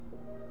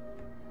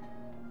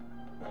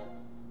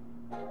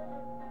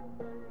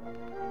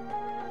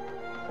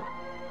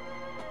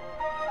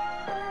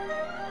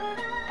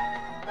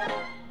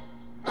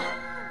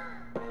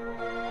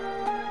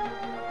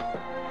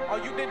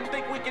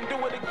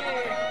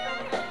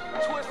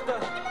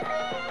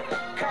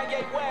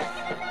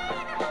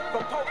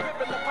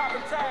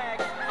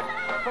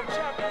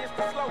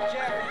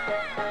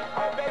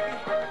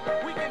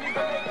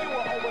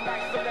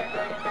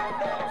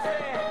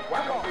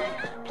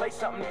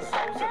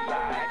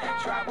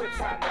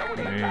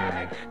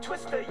Man,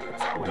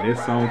 when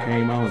this song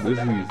came out, this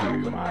used to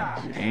be my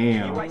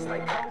jam.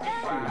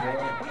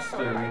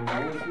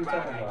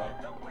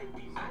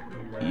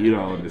 You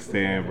don't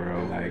understand,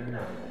 bro. Like,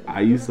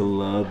 I used to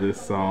love this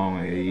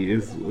song. It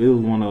was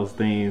one of those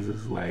things.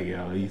 It's like,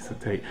 yo, I used to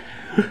take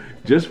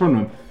just from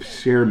the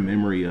sheer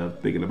memory of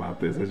thinking about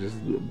this. It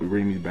just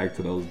bring me back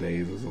to those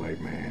days. It's like,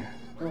 man,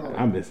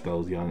 I miss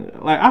those young.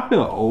 Like, I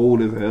feel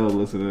old as hell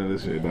listening to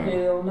this shit. Though.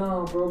 Hell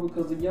no, bro.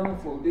 Because the young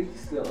folk, they can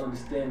still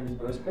understand this,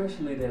 bro.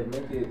 Especially that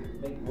make it.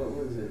 What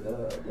was it?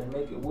 That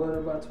make it. What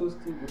about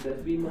Twisted with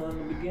that female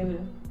in the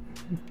beginning?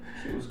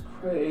 She was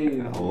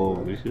crazy.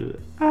 Oh, shit.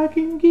 I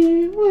can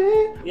get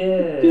wet.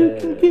 Yeah. You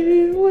can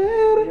get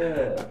wet.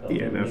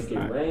 Yeah. That's make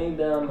not. It rain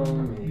down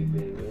on me,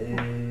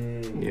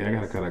 baby. Yeah, I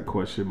gotta kind of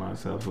question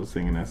myself for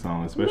singing that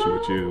song, especially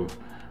with you.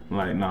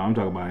 Like, no, I'm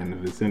talking about in the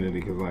vicinity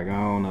because, like, I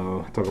don't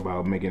know, talk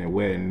about making it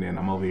wet and then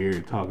I'm over here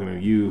talking to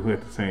you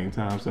at the same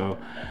time. So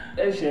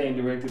that shit ain't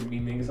directed to me,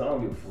 niggas. I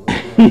don't give a fuck.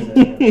 You know what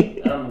I'm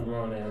saying? I'm a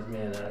grown ass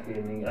man out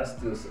here, nigga.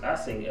 I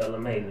sing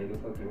LMA, nigga.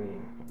 Fuck you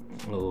mean?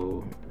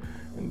 Oh.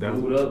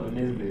 Moved up in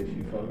this bitch,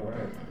 you fucking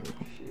around.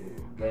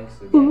 Shit,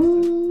 gangster.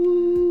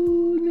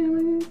 Ooh,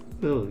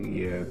 so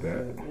yeah,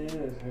 that.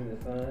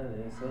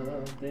 Finding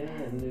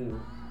something new.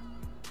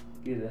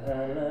 Get it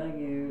high like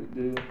you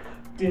do.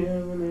 Like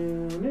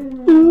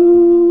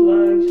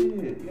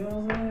shit, you know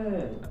what I'm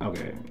saying?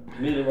 Okay.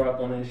 Really rock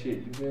on that shit,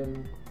 you feel me?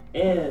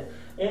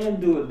 And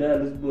do a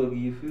Dallas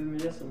boogie, you feel me?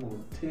 That's some more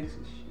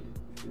Texas shit,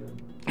 you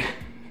feel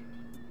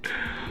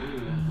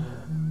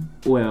me?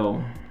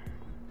 Well.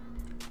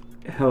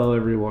 Hello,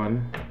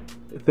 everyone.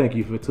 Thank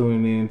you for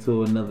tuning in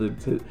to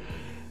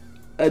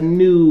a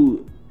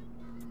new.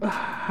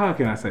 How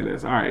can I say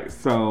this? All right,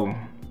 so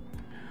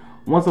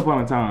once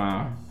upon a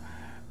time,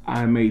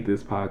 I made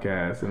this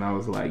podcast, and I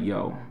was like,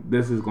 "Yo,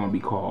 this is gonna be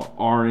called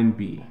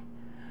R&B,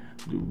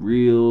 the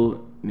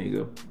Real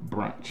Nigga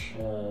Brunch."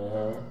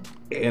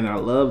 And I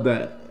love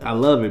that. I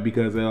love it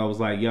because I was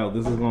like, "Yo,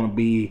 this is gonna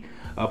be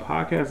a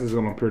podcast. Is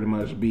gonna pretty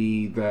much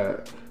be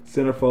that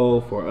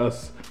centerfold for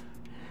us."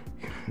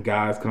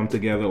 Guys come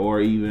together, or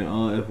even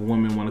if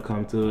women want to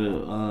come to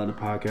the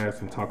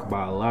podcast and talk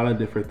about a lot of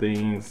different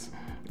things,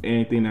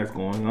 anything that's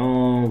going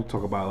on,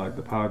 talk about like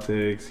the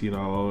politics, you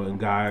know, and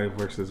guys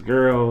versus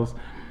girls,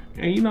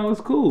 and you know,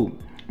 it's cool.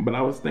 But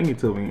I was thinking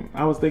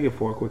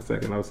for a quick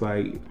second, I was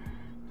like,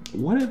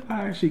 what if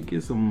I actually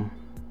get some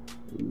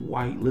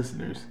white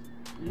listeners?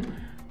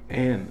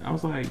 And I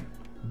was like,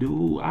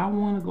 do I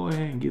want to go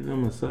ahead and give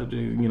them a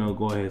subject, you know,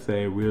 go ahead and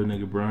say Real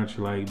Nigga Brunch,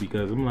 like,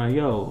 because I'm like,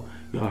 yo,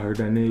 y'all heard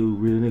that new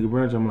Real Nigga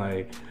Brunch? I'm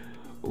like,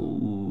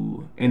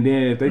 ooh. And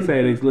then if they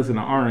say they listen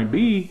to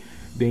R&B,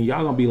 then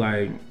y'all gonna be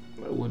like,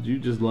 would you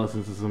just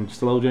listen to some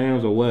slow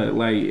jams or what?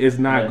 Like, it's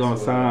not gonna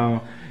sound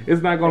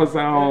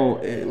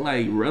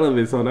like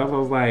relevant. So that's why I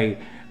was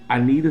like, I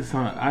need to,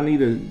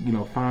 you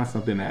know, find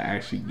something that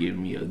actually give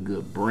me a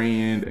good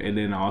brand, and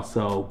then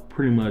also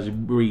pretty much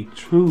be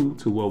true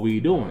to what we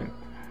doing.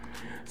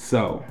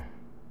 So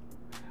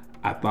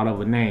I thought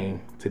of a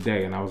name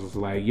today, and I was just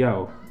like,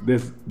 "Yo,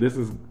 this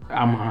is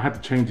I'm gonna have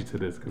to change it to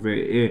this because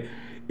it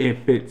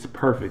fits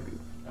perfectly."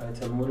 All right,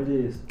 tell them what it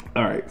is.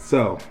 All right,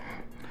 so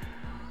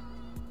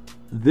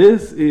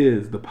this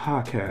is the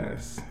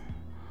podcast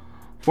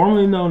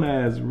formerly known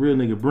as Real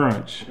Nigga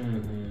Brunch,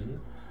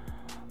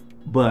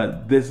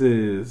 but this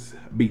is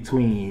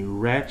between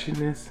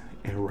ratchetness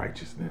and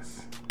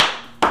righteousness.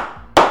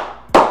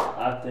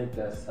 I think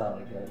that's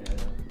solid, goddamn.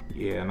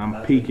 Yeah, and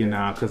I'm peeking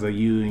now because of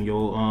you and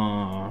your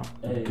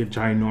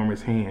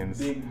ginormous hands.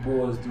 Big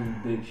boys do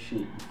big shit,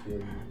 you feel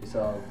me? It's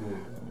all good.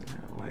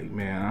 Like,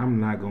 man,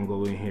 I'm not going to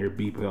go in here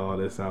beeping all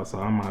this out, so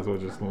I might as well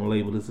just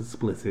label this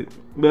explicit.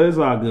 But it's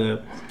all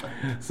good.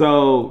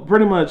 So,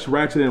 pretty much,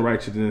 ratchet and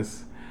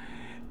righteousness,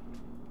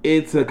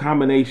 it's a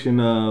combination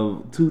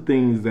of two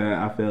things that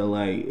I feel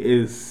like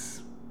is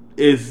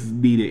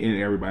needed in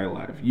everybody's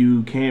life.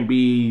 You can't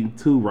be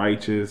too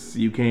righteous.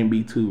 You can't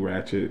be too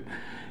ratchet.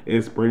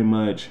 It's pretty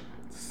much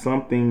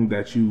something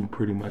that you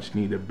pretty much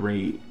need to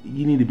bring.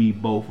 You need to be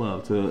both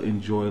of to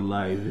enjoy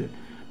life,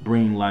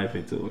 bring life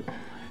into it.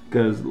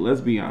 Because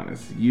let's be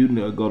honest, you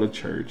know, go to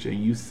church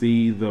and you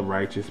see the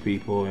righteous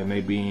people and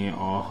they being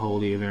all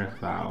holy in their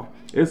style.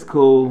 It's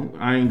cool.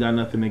 I ain't got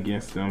nothing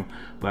against them.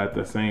 But at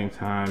the same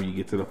time, you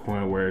get to the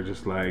point where it's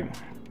just like,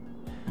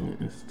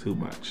 it's too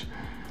much.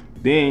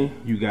 Then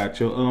you got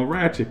your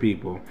ratchet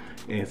people.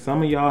 And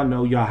some of y'all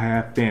know y'all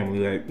have family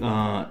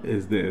that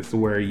is this,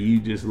 where you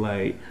just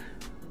like,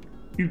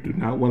 you do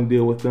not want to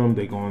deal with them.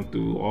 They're going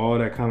through all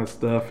that kind of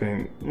stuff.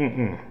 And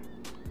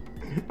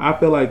I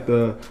feel like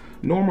the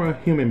normal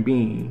human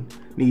being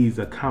needs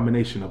a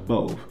combination of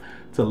both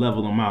to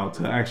level them out,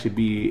 to actually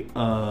be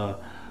a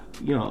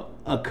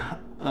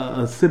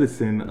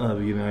citizen of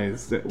the United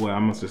States. Well, I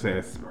must just say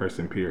a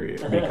person,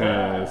 period.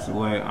 Because,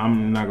 like,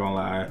 I'm not gonna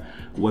lie,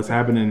 what's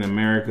happening in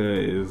America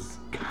is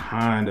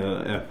kind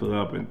of effed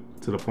up, and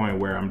to the point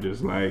where I'm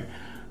just like,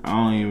 I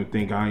don't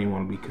even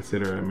want to be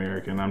considered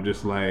American. I'm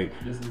just like,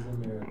 this is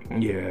America.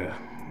 Yeah.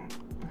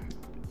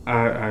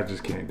 I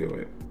just can't do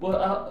it.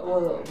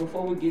 Well,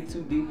 before we get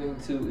too deep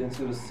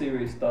into the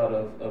serious thought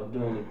of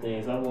doing the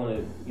things, I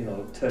want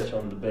to touch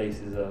on the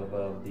basis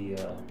of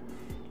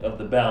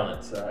the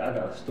balance. I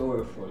got a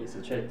story for you,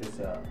 so check this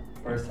out.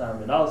 First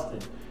time in Austin,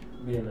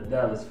 being a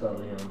Dallas fella,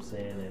 you know what I'm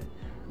saying, and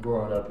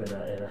growing up in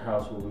a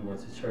house where we went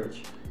to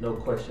church, no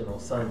question, on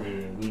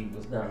Sunday, and we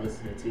was not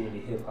listening to any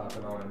hip hop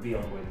and R&B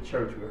on the way to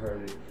church. We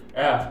heard it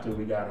after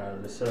we got out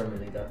of the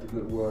sermon and got the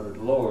good word of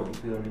the Lord. You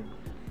feel me?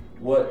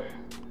 What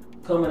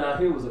coming out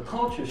here was a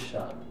culture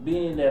shock.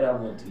 Being that I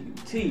went to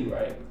UT,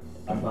 right?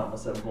 I found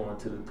myself going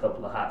to a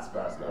couple of hot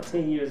spots. Now,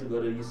 10 years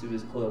ago, there used to be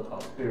this club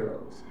called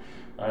Spiro's.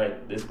 All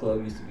right, this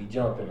club used to be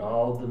jumping.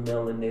 All the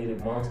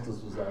melanated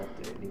monsters was out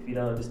there. And if you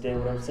don't understand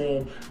what I'm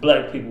saying,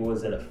 black people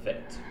was in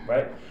effect,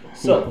 right?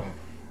 So,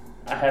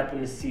 I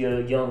happened to see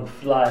a young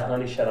Fly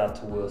Honey. Shout out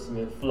to Will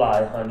Smith.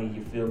 Fly Honey,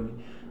 you feel me?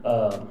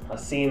 I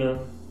seen her.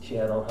 She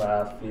had on her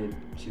outfit.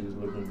 She was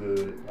looking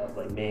good. I was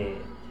like, man,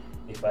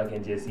 if I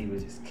can just even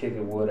just kick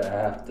it with her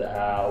after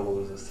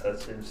hours or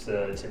such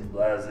and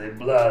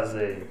blase.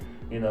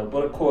 You know,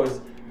 but of course,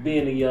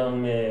 being a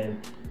young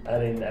man, I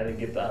didn't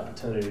get the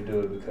opportunity to do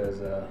it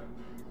because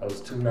I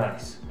was too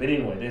nice. But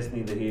anyway, that's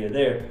neither here nor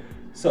there.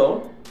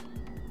 So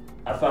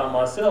I found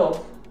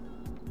myself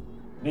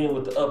being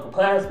with the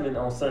upperclassmen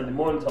on Sunday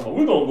morning, talking about,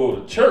 we're gonna go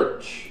to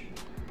church.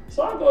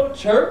 So I go to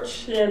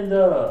church, and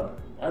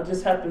I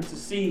just happened to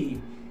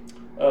see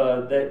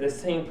that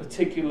same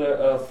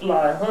particular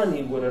Fly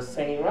Honey with the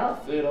same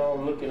outfit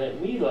on, looking at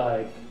me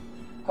like,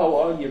 how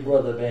are your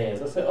brother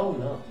bands? I said, oh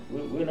no,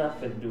 we're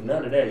not finna do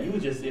none of that. You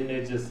was just in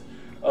there just,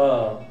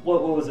 what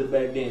was it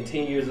back then,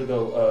 10 years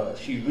ago,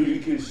 she really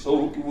can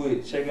soak it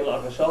with, shake it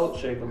like a salt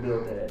shaker,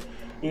 built that.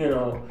 You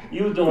know,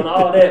 you was doing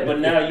all that, but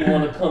now you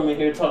want to come in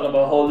here talking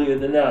about holier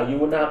than thou. You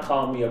will not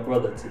call me a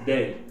brother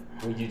today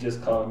when you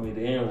just called me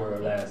the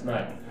N-word last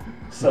night.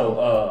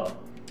 So,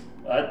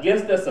 I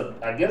guess that's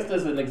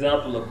an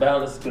example of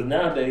balance, because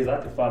nowadays I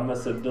can find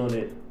myself doing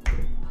it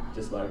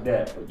just like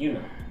that. But you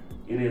know,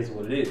 it is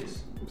what it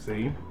is.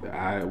 See,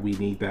 we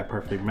need that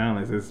perfect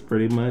balance. It's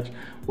pretty much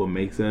what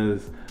makes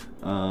us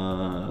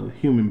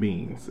human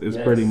beings. It's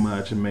pretty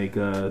much make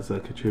us a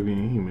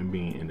contributing human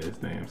being in this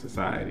damn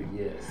society.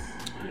 Yes.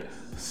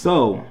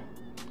 So,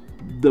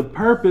 the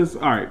purpose.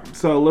 All right.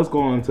 So let's go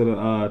on to the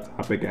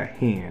topic at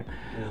hand.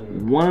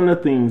 Mm-hmm. One of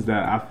the things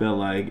that I feel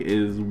like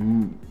is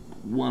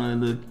one of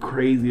the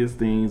craziest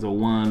things, or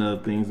one of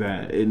the things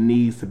that it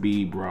needs to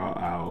be brought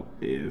out,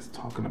 is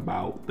talking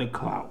about the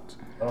clout.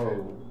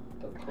 Oh,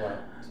 the clout.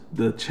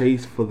 The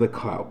chase for the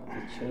clout.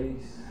 The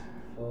chase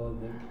for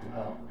the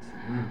clout.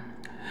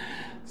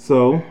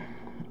 So,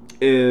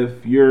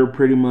 if you're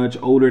pretty much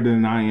older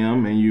than I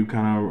am, and you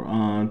kind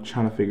of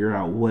trying to figure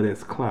out what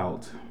is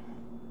clout,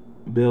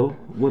 Bill,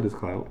 what is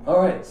clout? All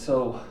right,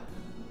 so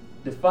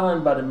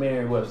defined by the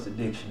Merriam-Webster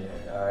dictionary.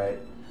 All right,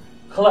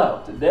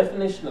 clout. The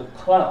definition of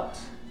clout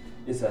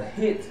is a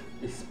hit,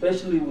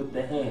 especially with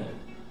the hand.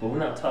 But we're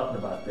not talking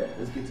about that.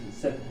 Let's get to the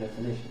second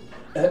definition.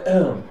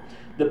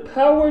 The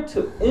power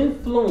to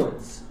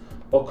influence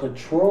or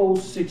control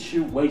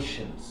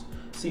situations.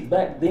 See,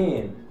 back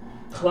then,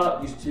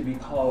 clout used to be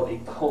called a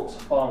cult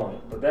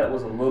following, but that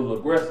was a little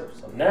aggressive.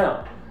 So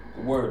now,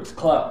 the word is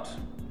clout.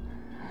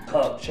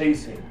 Clout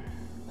chasing.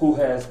 Who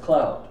has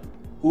clout?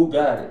 Who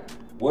got it?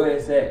 Where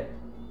it's at?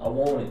 I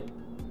want it.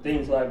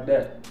 Things like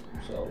that.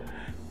 So.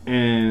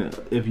 And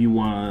if you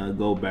want to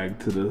go back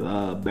to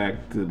the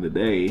back in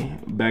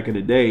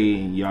the day,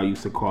 y'all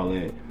used to call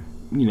it,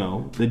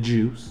 the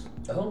juice.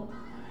 Oh.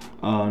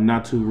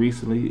 Not too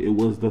recently, it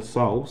was the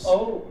sauce.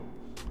 Oh.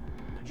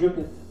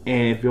 Dripping.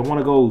 And if you want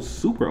to go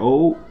super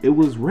old, it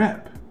was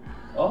rep.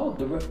 Oh,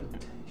 the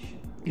reputation.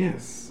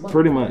 Yes,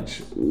 pretty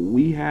much.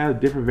 We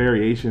have different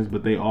variations,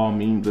 but they all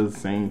mean the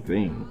same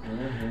thing.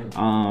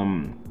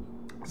 Mm-hmm.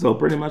 So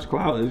pretty much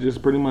clout is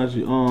just pretty much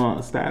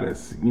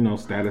status.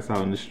 Status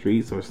out in the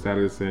streets, or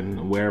status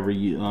in wherever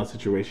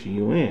situation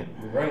you in.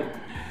 Right.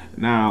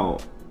 Now,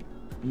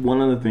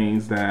 one of the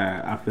things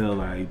that I feel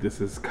like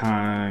this is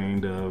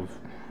kind of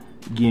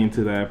getting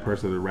to that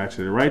person of the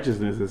ratchet of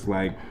righteousness is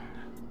like,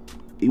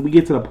 we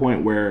get to the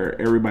point where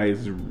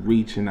everybody's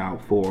reaching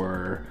out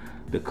for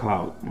the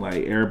clout.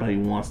 Like, everybody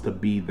wants to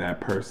be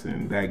that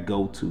person, that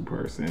go-to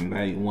person.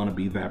 They want to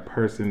be that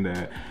person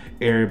that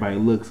everybody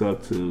looks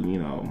up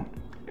to.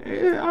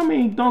 I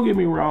mean, don't get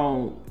me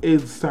wrong,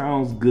 it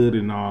sounds good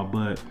and all,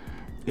 but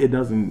you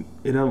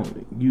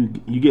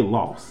get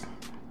lost.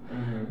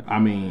 Mm-hmm. I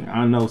mean,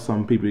 I know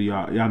some people,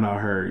 y'all know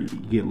her,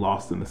 get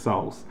lost in the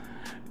sauce.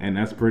 And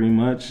that's pretty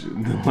much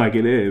like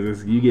it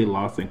is. You get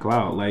lost in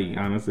clout. Like,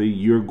 honestly,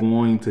 you're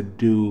going to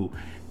do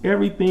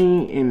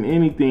everything and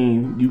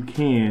anything you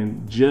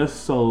can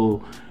just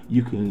so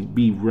you can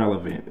be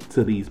relevant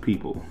to these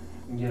people.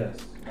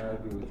 Yes, I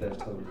agree with that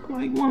totally.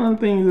 Like, one of the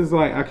things is,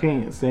 like, I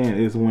can't stand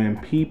is when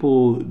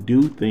people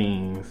do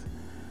things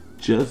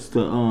just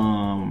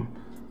to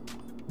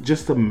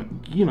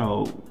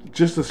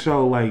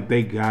show like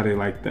they got it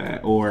like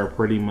that, or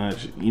pretty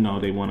much,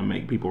 they want to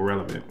make people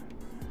relevant.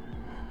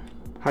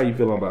 How you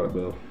feeling about it,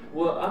 Bill?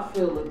 Well, I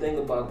feel the thing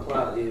about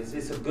clout is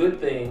it's a good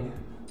thing,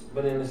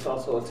 but then it's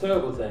also a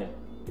terrible thing.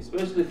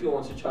 Especially if you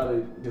want to try to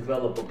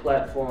develop a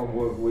platform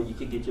where you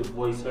can get your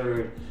voice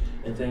heard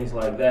and things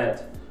like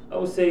that. I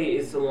would say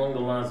it's along the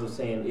lines of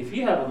saying if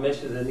you have a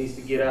message that needs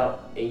to get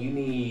out and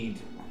you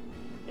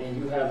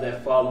have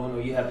that following,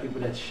 or you have people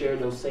that share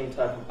those same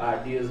type of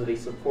ideas, or they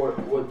support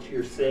what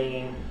you're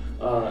saying,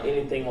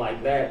 anything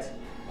like that,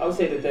 I would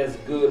say that that's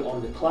good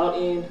on the clout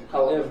end.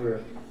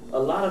 However, a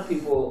lot of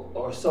people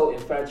are so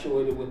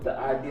infatuated with the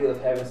idea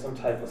of having some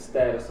type of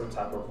status, some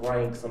type of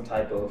rank, some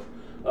type of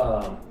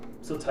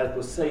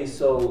say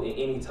so in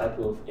any type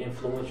of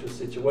influential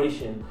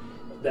situation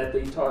that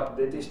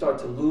they start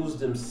to lose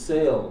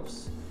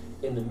themselves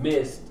in the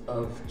midst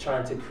of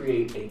trying to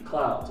create a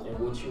clout. And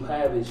what you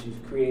have is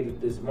you've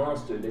created this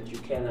monster that you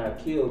cannot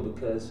kill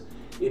because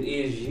it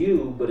is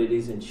you, but it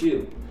isn't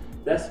you.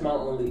 That's my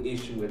only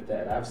issue with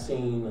that. I've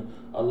seen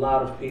a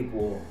lot of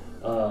people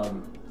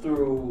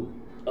through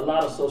a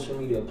lot of social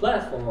media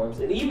platforms,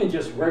 and even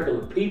just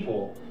regular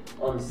people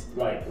on,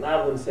 like,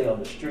 I wouldn't say on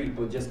the street,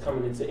 but just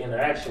coming into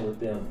interaction with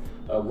them.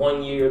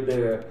 1 year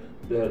they're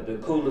the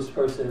coolest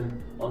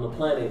person on the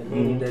planet,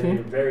 meaning that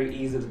they're very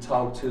easy to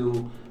talk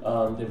to,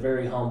 they're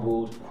very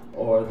humbled,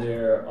 or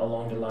they're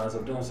along the lines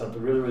of doing something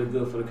really, really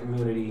good for the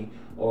community,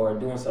 or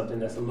doing something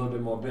that's a little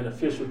bit more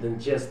beneficial than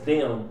just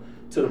them,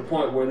 to the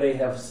point where they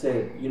have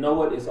said, you know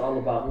what, it's all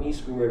about me,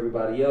 screw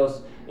everybody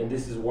else, and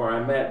this is where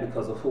I'm at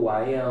because of who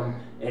I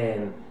am.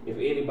 And if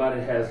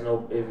anybody has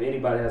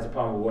a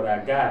problem with what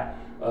I got,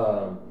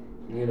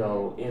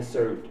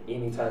 insert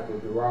any type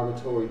of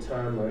derogatory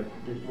term or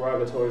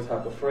derogatory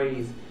type of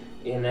phrase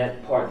in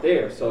that part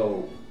there.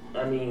 So,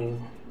 I mean,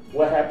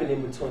 what happened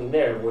in between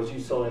there? Was you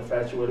so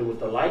infatuated with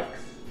the likes?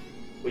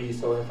 Were you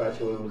so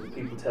infatuated with the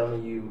people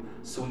telling you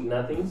sweet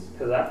nothings?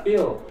 Because I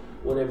feel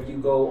whenever you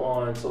go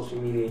on social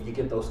media and you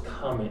get those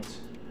comments,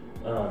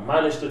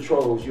 minus the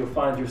trolls, you'll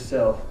find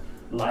yourself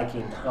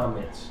liking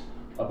comments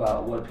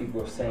about what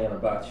people are saying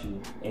about you,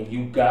 and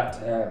you got to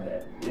have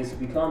that. It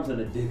becomes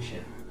an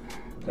addiction.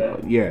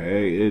 Okay? Yeah,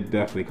 it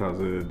definitely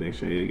causes an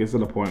addiction. It gets to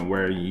the point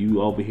where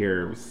you over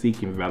here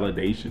seeking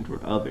validation from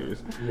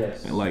others.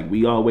 Yes. And like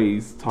we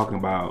always talking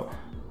about,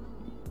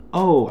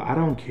 oh, I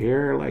don't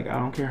care. Like, I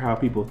don't care how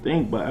people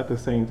think, but at the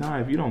same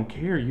time, if you don't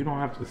care, you don't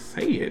have to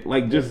say it.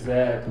 Like, just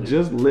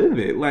live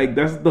it. Like,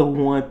 that's the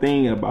one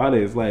thing about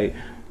it. Is like,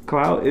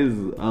 clout is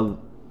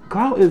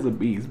a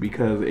beast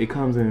because it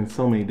comes in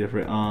so many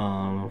different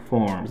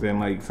forms, and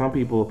like some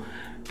people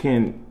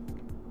can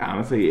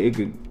honestly,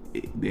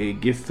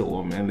 it gets to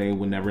them and they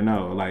would never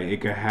know. Like,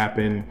 it could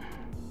happen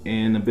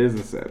in a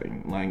business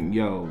setting. Like,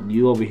 yo,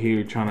 you over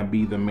here trying to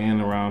be the man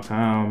around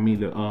town, me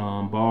the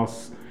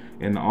boss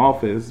in the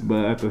office,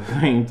 but at the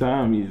same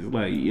time, it's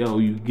like, yo,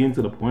 you get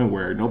to the point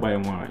where nobody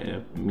want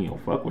to,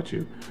 fuck with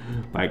you.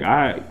 Like,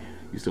 I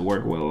used to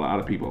work with a lot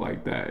of people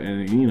like that,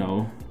 and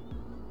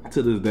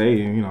to this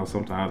day,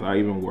 sometimes I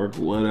even work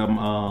with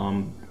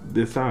them.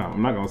 This time,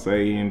 I'm not gonna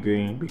say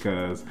anything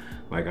because,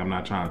 like, I'm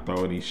not trying to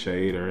throw any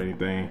shade or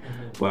anything,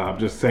 but I'm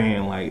just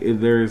saying, like,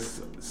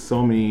 there's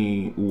so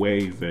many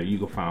ways that you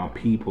can find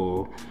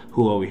people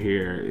who over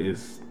here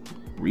is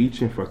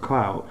reaching for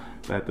clout,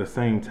 but at the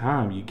same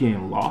time, you're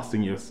getting lost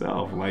in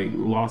yourself, like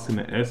lost in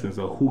the essence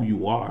of who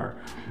you are.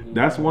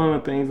 That's one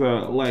of the things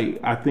that, like,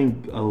 I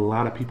think a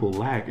lot of people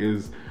lack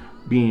is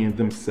being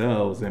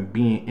themselves and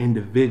being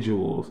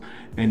individuals,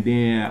 and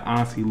then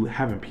honestly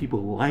having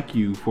people like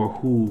you for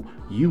who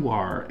you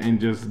are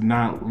and just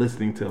not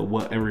listening to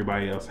what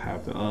everybody else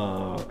have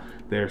to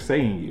they're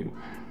saying you.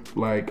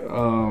 Like,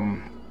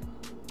 I'm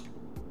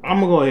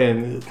gonna go ahead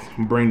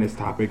and bring this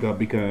topic up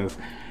because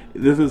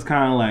this is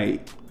kind of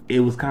like,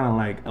 it was kind of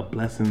like a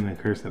blessing and a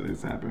curse that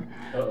this happened.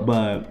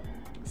 But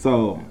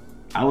so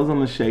I was on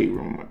the Shade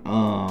Room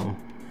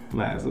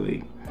last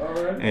week.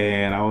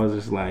 And I was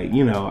just like,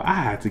 I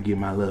had to get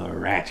my little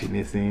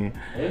ratchetness in.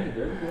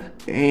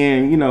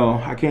 And,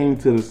 I came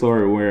to the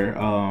story where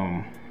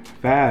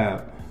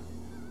Fab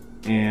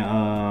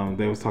and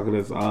they was talking to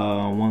this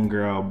one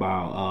girl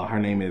about, her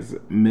name is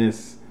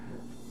Miss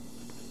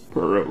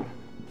Peru.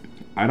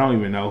 I don't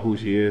even know who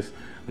she is.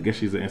 I guess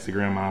she's an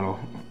Instagram model.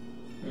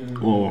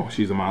 Well,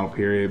 she's a model,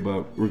 period,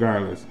 but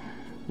regardless.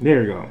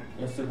 There you go.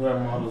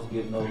 Instagram models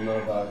get no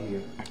love out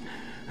here.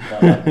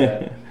 Not like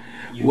that.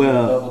 You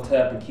double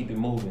tap and keep it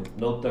moving.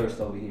 No thirst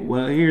over here.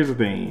 Well, here's the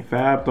thing.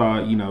 Fab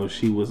thought,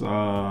 she was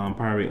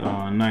probably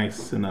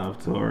nice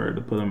enough to her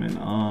to put him in,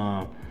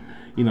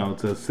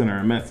 to send her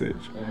a message.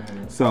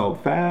 So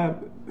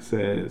Fab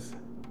says,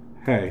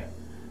 "Hey,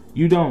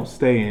 you don't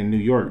stay in New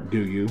York, do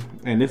you?"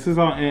 And this is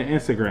on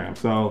Instagram.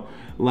 So,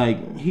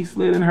 like, he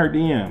slid in her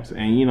DMs,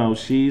 and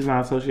she's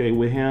not associated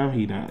with him.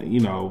 He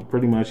don't,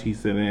 pretty much he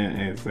slid in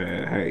and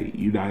said, "Hey,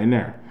 you not in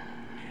there,"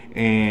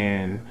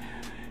 and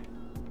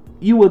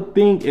you would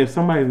think if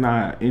somebody's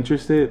not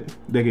interested,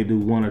 they could do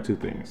one or two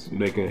things.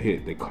 They could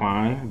hit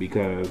decline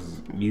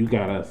because you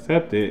gotta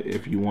accept it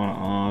if you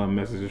want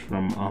messages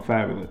from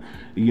Fabulous.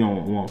 You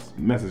don't want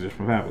messages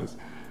from Fabulous.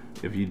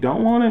 If you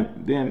don't want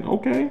it, then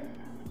okay,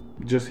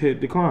 just hit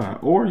decline,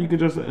 or you could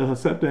just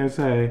accept it and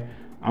say,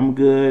 "I'm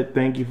good,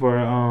 thank you for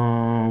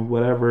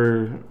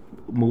whatever."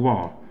 Move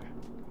on.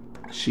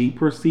 She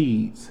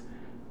proceeds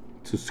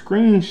to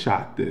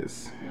screenshot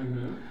this,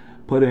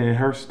 put it in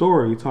her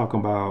story, talking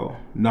about,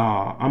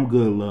 "Nah, I'm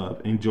good,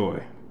 love,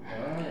 enjoy."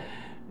 Alright.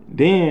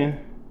 Then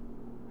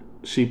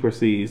she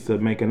proceeds to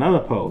make another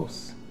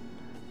post.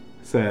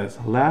 Says,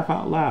 "Laugh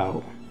out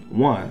loud.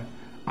 1,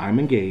 I'm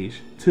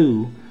engaged.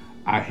 2,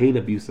 I hate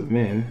abusive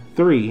men.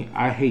 3,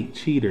 I hate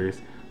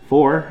cheaters.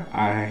 4,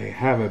 I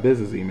have a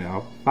business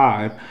email.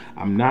 5,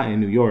 I'm not in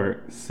New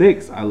York.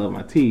 6, I love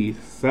my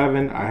teeth.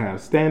 7, I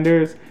have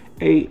standards.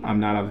 8, I'm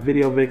not a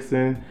video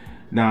vixen.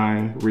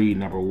 9, read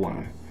number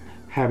 1.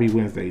 Happy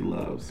Wednesday,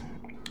 loves."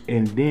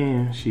 And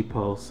then she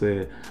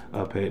posted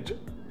a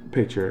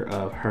picture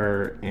of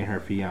her and her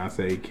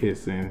fiance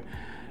kissing,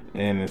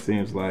 and it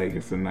seems like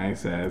it's a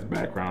nice ass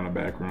background,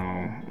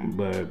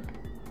 but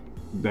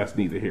that's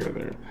neither here nor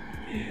there.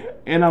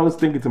 And I was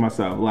thinking to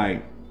myself,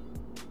 like,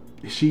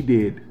 she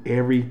did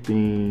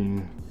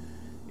everything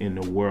in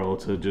the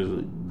world to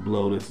just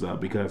blow this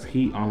up, because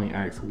he only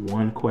asked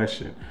one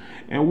question,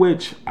 in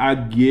which I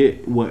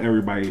get what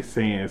everybody's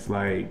saying. It's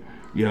like,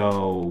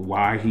 yo,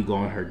 why he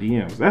going her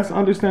DMs? That's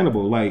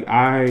understandable. Like,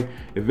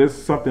 if it's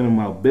something in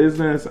my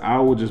business, I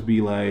will just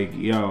be like,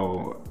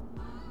 yo,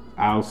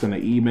 I'll send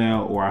an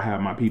email, or I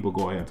have my people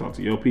go ahead and talk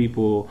to your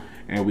people,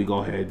 and we go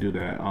ahead and do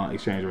that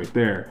exchange right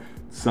there.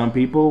 Some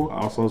people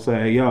also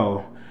say,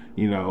 yo,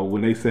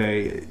 when they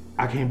say,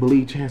 "I can't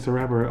believe Chance the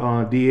Rapper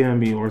DM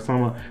me," or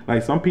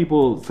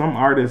some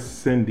artists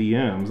send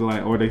DMs,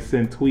 like, or they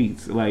send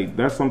tweets. Like,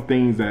 that's some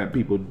things that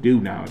people do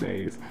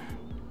nowadays.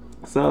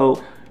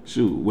 So,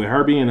 shoot, with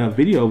her being a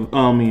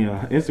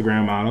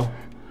Instagram model,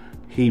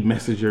 he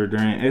messaged her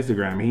during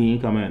Instagram. He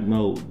ain't coming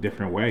no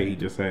different way. He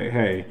just said,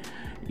 "Hey,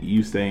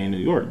 you stay in New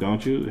York,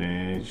 don't you?"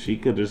 And she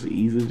could just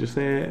easily just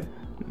say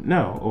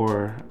no,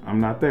 or "I'm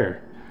not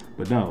there."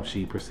 But no,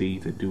 she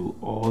proceeded to do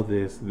all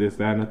this, that,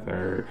 and the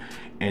third.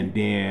 And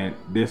then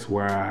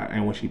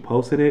when she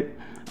posted it,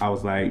 I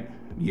was like,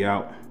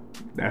 yep,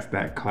 that's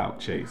that clout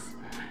chase.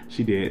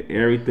 She did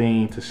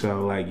everything to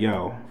show, like,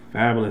 yo,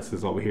 Fabolous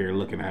is over here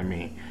looking at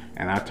me,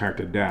 and I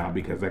turned it down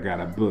because I got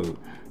a boo.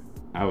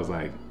 I was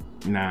like,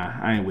 nah,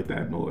 I ain't with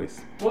that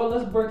noise. Well,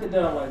 let's break it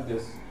down like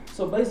this.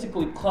 So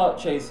basically, clout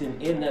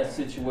chasing in that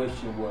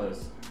situation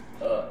was,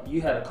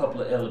 you had a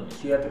couple of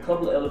elements. You had the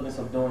couple of elements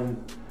of doing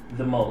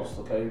the most,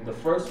 okay? The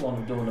first one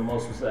of doing the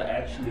most was to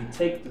actually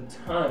take the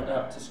time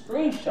out to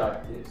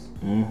screenshot this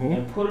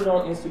and put it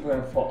on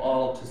Instagram for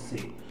all to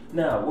see.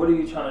 Now, what are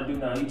you trying to do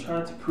now? You're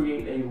trying to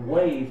create a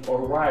wave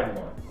or ride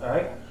one, all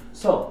right?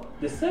 So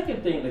the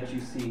second thing that you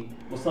see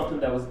was something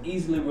that was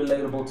easily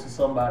relatable to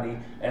somebody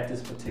at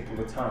this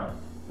particular time.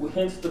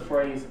 Hence the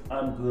phrase,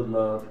 "I'm good,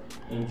 love,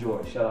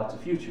 enjoy." Shout out to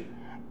Future.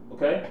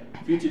 Okay?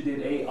 Future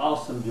did an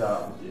awesome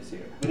job with this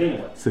here. But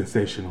anyway.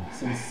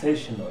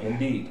 Sensational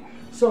Indeed.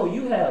 So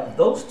you have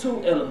those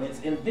two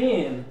elements, and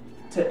then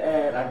to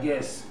add, I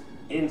guess,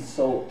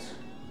 insult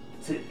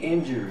to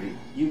injury,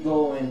 you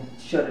go and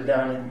shut it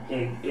down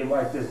and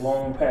write this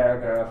long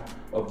paragraph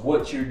of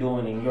what you're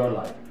doing in your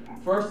life.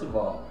 First of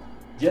all,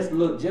 just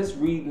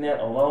reading that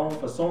alone,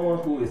 for someone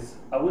who is,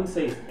 I wouldn't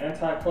say it's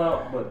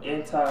anti-clout, but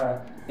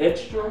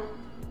anti-extra,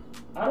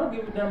 I don't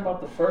give a damn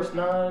about the first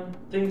 9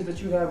 things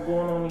that you have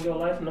going on in your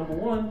life, number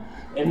 1.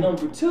 And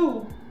number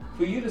 2,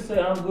 for you to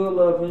say, "I'm good,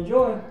 love,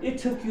 enjoy," it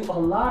took you a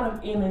lot of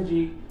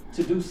energy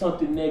to do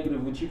something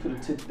negative, which you could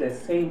have took that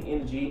same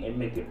energy and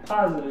make it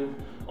positive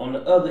on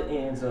the other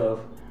ends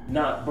of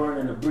not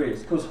burning the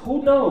bridge. Because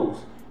who knows,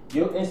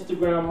 your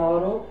Instagram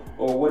model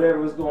or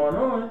whatever is going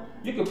on,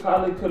 you could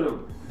have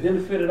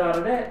benefited out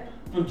of that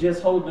from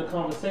just holding a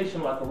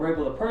conversation like a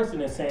regular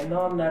person and saying,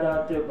 "No, I'm not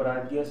out there, but I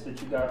guess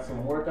that you got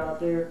some work out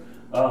there.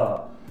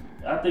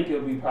 I think it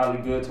would be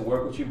probably good to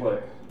work with you,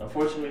 but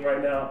unfortunately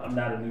right now, I'm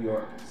not in New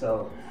York,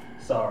 so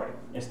sorry."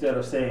 Instead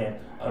of saying,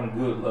 "I'm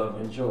good, love,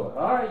 enjoy."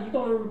 All right, you're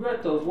going to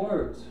regret those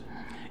words.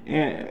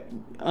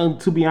 And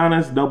to be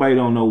honest, nobody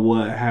don't know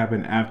what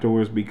happened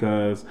afterwards,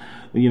 because,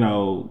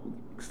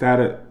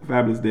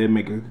 Fabolous did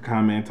make a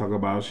comment, talk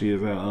about she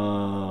is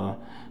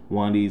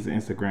one of these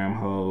Instagram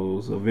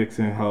hoes, a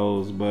vixen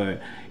hoes,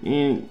 but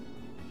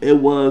it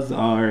was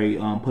already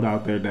put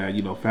out there that,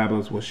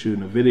 Fabolous was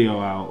shooting a video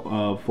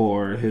out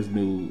for his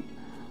new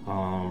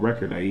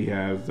record that he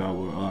has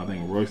with, I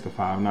think, Royce da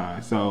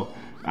 5'9". So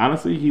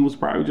honestly, he was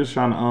probably just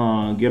trying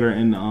to get her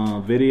in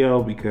the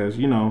video, because,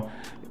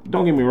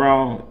 don't get me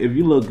wrong, if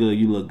you look good,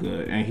 you look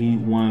good. And he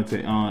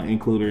wanted to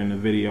include her in the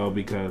video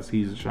because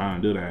he's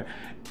trying to do that.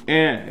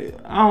 And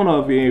I don't know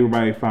if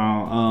everybody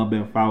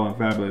been following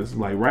Fabolous.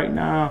 Like, right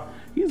now,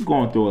 he's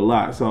going through a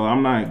lot. So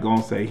I'm not going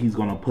to say he's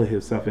going to put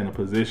himself in a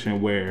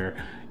position where,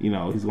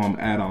 he's going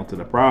to add on to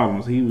the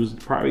problems. He was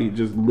probably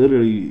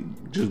literally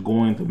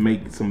going to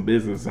make some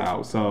business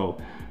out. So,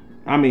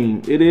 I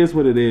mean, it is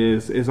what it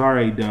is. It's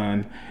already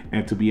done.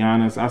 And to be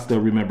honest, I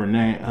still remember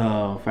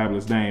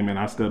Fabolous' name, and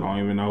I still don't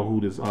even know who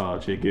this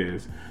chick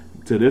is.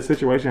 Till this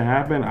situation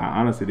happened, I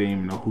honestly didn't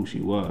even know who she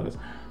was.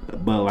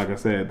 But like I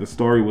said, the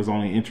story was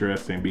only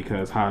interesting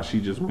because how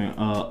she just went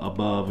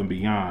above and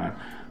beyond.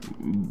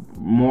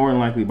 More than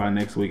likely by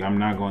next week, I'm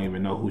not going to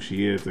even know who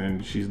she is,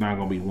 and she's not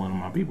going to be one of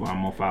my people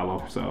I'm going to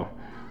follow. So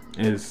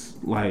it's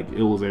like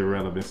it was a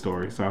relevant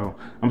story. So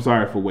I'm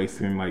sorry for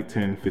wasting like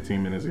 10,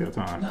 15 minutes of your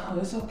time. No,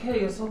 it's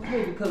okay. It's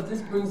okay because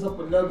this brings up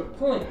another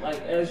point.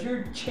 Like as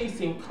you're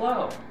chasing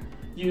clout,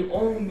 you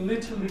only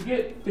literally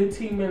get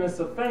 15 minutes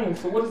of fame.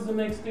 So what is the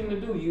next thing to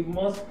do? You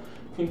must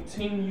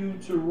continue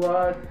to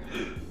ride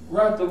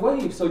the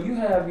wave. So you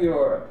have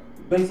your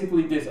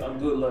basically this I'm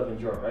good, love, and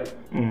joy, right?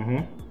 Mm-hmm.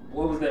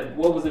 What was that?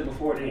 What was it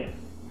before then?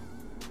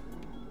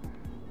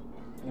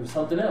 It was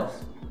something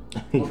else.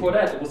 Before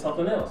that, it was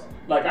something else.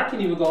 Like I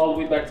can even go all the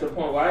way back to the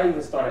point where I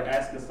even started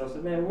asking stuff.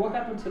 Said, man, what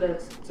happened to that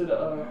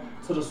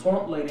to the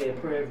swamp lady at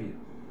Prairie View?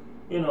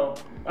 You know,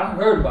 I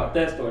heard about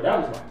that story.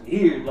 That was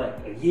like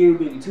a year,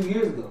 maybe 2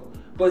 years ago.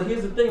 But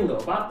here's the thing though,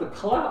 about the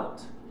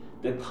clout.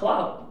 The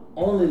clout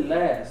only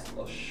lasts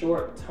a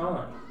short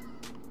time.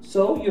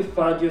 So you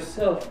find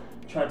yourself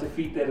trying to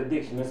feed that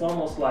addiction. It's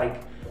almost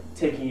like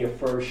taking your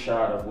first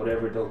shot of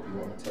whatever dope you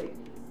want to take.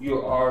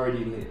 You're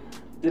already lit.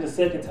 Then the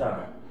second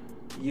time,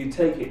 you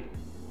take it.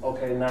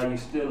 Okay, now you're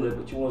still lit,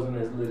 but you wasn't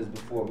as lit as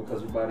before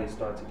because your body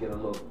started to get a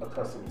little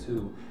accustomed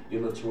to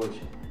your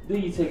situation.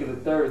 Then you take it a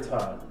third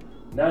time.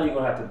 Now you're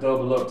going to have to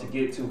double up to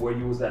get to where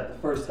you was at the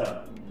first time.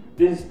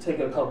 Then you take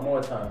it a couple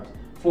more times.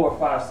 4,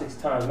 5, 6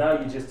 times. Now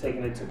you're just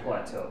taking it to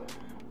plateau.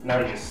 Now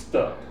you're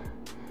stuck.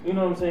 You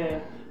know what I'm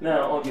saying?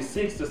 Now on your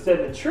 6th or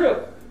 7th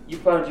trip, you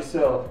find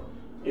yourself,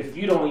 if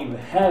you don't even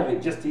have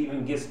it, just to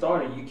even get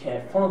started, you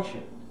can't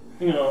function.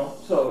 You know?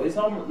 So it's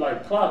almost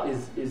like clout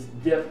is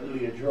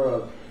definitely a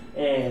drug.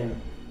 And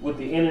with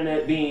the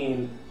internet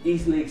being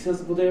easily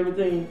accessible to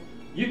everything,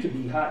 you could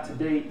be hot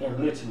today and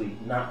literally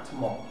not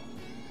tomorrow.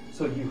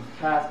 So you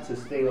have to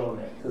stay on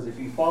that. Because if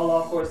you fall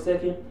off for a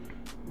second,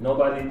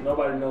 nobody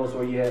knows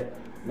where you're at.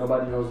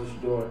 Nobody knows what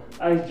you're doing.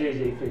 Ice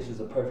JJ Fish is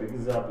a perfect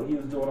example. He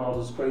was doing all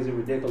those crazy,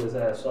 ridiculous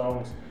ass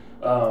songs.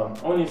 I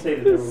won't even say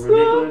that they were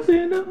ridiculous.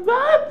 Something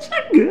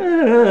about you,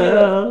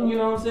 girl. You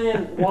know what I'm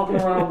saying? Walking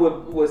around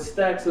with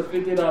stacks of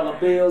 $50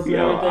 bills and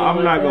Yo, everything. I'm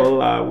like not that. gonna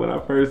lie. When I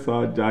first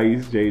saw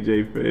Ice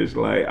JJ Fish,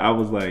 like I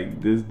was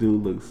like, this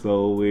dude looks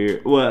so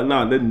weird. Well,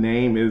 no, the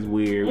name is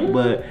weird,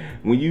 but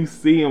when you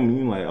see him,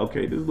 you like,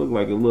 okay, this look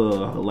like a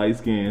little light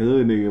skinned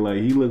hood nigga.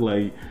 Like he look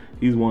like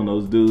he's one of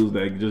those dudes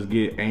that just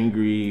get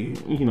angry.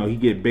 You know, he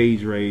get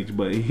beige rage,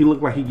 but he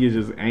look like he gets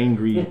just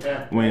angry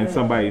when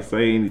somebody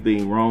say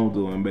anything wrong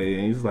to him. But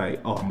he's like,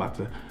 oh, I'm about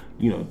to,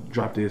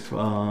 drop this,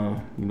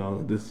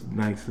 this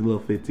nice little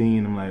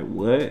 15. I'm like,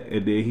 what?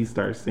 And then he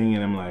starts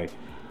singing. I'm like,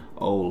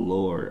 oh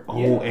Lord.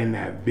 Oh, and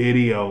that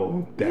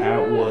video,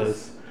 that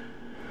was.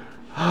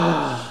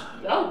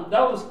 That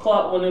was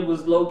clout when it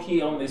was low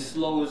key on this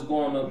slowest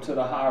going up to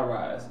the high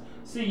rise.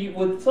 See,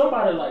 with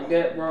somebody like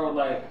that, bro,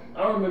 like,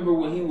 I remember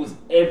when he was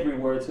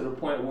everywhere to the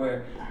point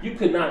where you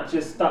could not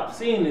just stop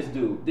seeing this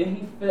dude. Then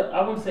he fell,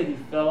 I wouldn't say he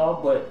fell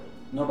off, but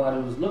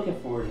nobody was looking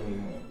for it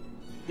anymore.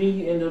 Then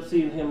you end up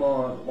seeing him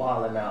on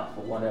Wildin' Out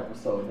for one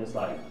episode, and it's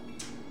like,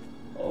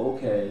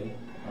 okay,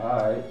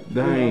 alright.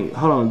 Dang,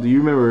 hold on, do you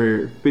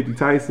remember 50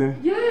 Tyson?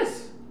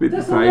 Yes! 50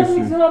 That's Tyson.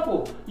 another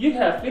example. You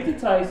have 50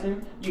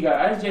 Tyson, you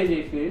got Ice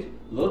JJ Fish,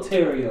 Lil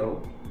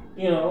Terrio,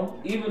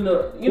 even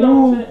the, what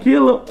I'm saying?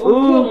 Kill him.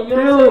 Kill him, you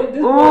know what I'm saying?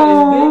 This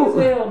boy is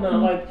big as hell now.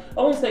 Like,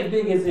 I won't say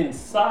big as in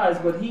size,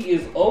 but he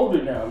is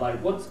older now.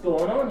 Like, what's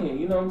going on here?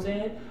 You know what I'm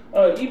saying?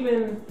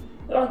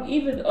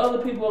 Even other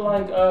people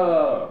like,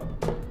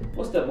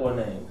 what's that boy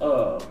name?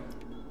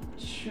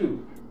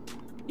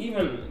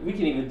 Even, we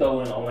can even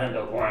throw in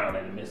Orlando Brown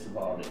in the midst of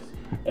all this.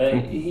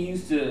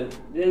 This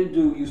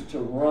dude used to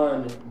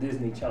run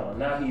Disney Channel.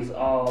 Now he's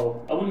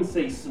all, I wouldn't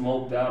say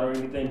smoked out or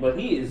anything, but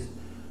he's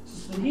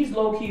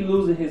low-key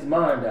losing his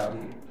mind out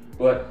here.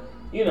 But,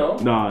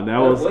 No, that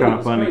was kind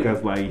of funny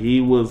because, like,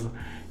 he was,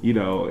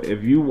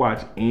 if you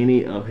watch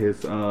any of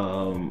his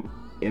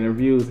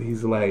interviews,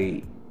 he's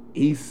like,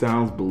 he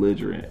sounds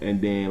belligerent.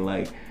 And then,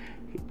 like,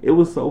 it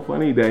was so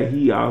funny that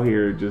he out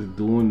here just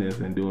doing this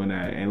and doing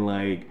that. And,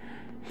 like,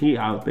 he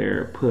out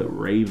there put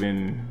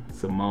Raven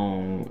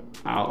Simone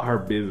out, her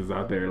business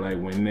out there, like,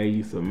 when they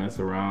used to mess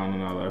around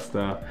and all that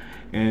stuff.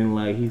 And,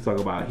 like, he's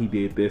talking about he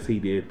did this, he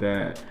did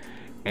that.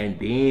 And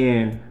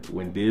then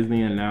when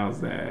Disney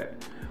announced that,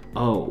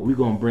 we're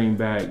gonna bring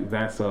back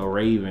That's a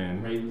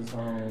Raven's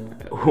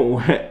Home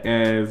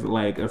as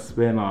like a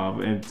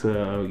spinoff into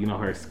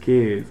her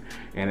kids,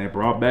 and they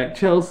brought back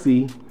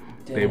Chelsea.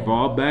 Damn. They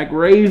brought back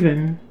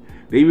Raven.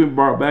 They even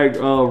brought back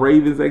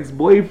Raven's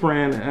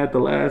ex-boyfriend at the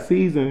last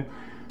season.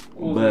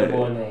 What was that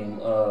boy name?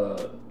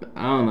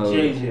 I don't know.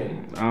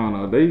 JJ. I don't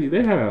know.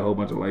 They had a whole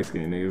bunch of light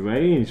skinned niggas.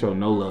 They didn't show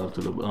no love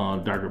to the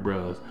darker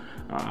bros.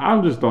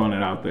 I'm just throwing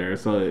it out there.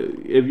 So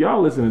if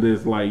y'all listen to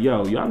this, like,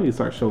 y'all need to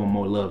start showing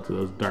more love to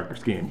those darker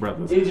skinned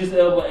brothers. Idris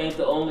Elba ain't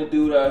the only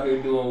dude out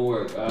here doing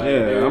work.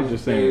 I'm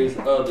just saying.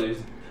 There's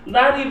others.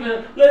 Not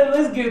even.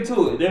 Let's get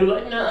to it. They were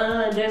like,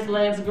 nah, that's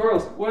Lance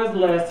Gross. Where's the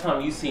last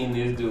time you seen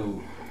this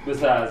dude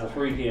besides a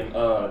freaking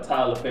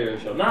Tyler Perry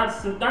show. Not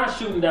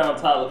shooting down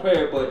Tyler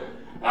Perry, but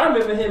I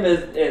remember him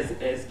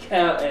as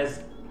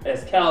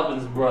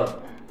Calvin's brother.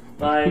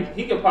 Like,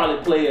 he could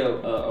probably play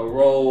a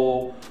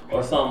role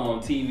or something on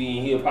TV,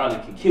 and he'll probably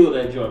could kill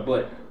that joint.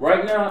 But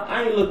right now,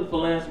 I ain't looking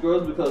for Lance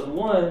Gross because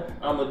one,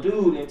 I'm a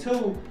dude, and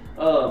two,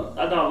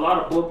 I got a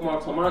lot of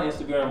bookmarks on my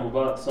Instagram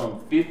about some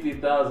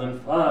 50,000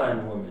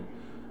 fine women,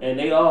 and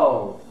they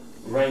all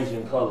range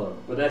in color.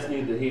 But that's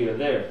neither here or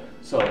there.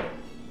 So,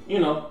 you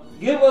know,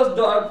 give us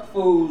dark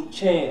fools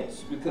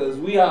chance because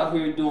we out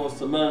here doing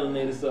some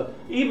melanated stuff.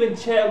 Even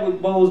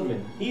Chadwick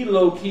Boseman, he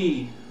low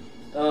key.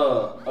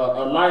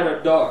 A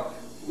lighter dark.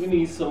 We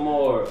need some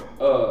more,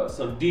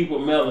 some deeper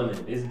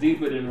melanin. It's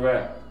deeper than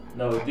rap.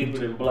 No, it's deeper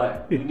than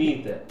black. We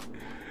need that.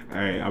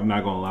 Hey, I'm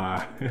not gonna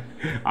lie.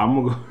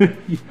 I'm gonna go.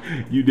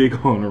 You did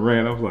go on a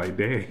rant. I was like,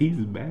 damn, he's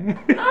bad.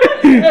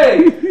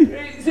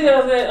 Hey, see what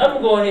I'm saying? I'm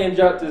gonna go ahead and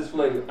drop this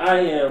flavor. I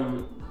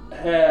am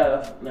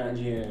half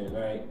Nigerian,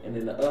 right? And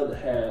then the other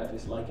half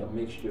is like a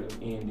mixture of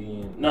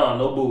Indian.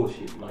 No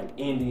bullshit. Like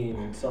Indian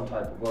and some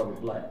type of other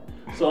black.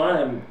 So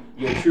I am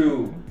your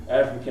true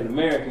African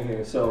American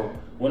here. So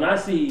when I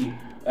see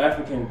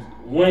Africans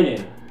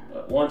winning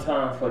one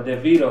time for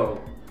Davido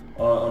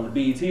on the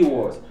BET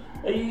Awards,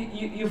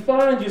 you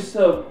find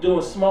yourself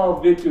doing small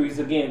victories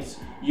against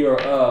your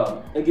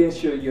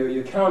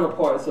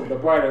counterparts of the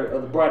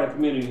brighter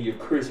community, your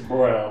Chris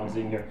Browns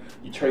and your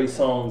Trey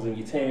Songz and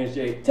your Terrence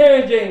J.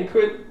 Terrence J and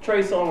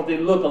Trey Songz, they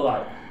look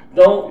alike.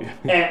 Don't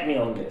at me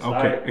on this.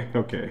 Okay,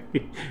 okay,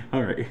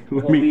 all right.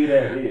 Let me leave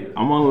that here.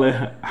 I'm gonna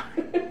let.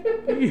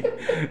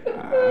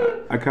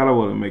 I kind of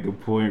want to make a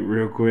point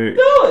real quick.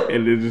 Do it.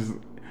 And it just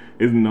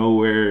is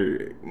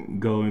nowhere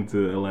going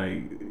to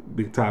like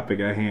the topic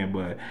at hand,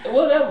 but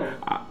whatever.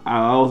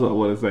 I also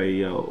want to say,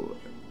 yo,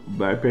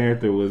 Black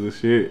Panther was a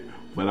shit,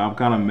 but I'm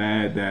kind of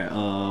mad that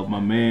my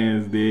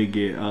man's did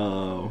get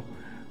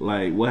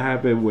like what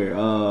happened where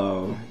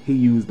he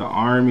used the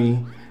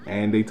army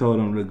and they told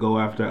him to go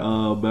after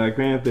Black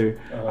Panther.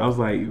 I was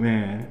like,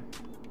 man,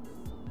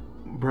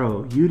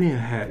 bro,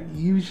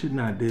 you should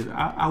not do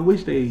that. I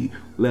wish they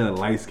let a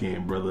light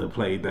skinned brother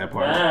play that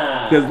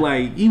part, because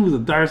like he was a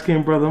dark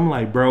skinned brother. I'm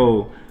like,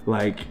 bro,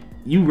 like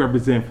you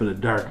represent for the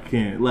dark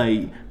skin,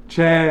 like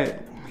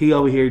Chad. He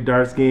over here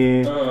dark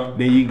skin.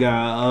 Then you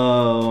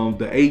got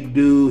the ape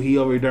dude. He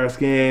over here dark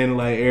skin.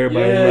 Like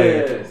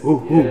everybody's like,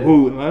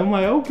 ooh. And I'm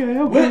like, okay.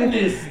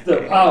 Witness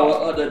the power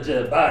of the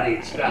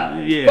Jabari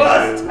tribe. Yeah.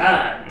 First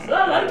time. So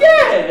I'm like,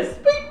 yeah,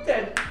 speak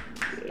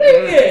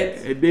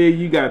it. And then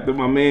you got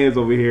my man's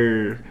over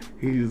here.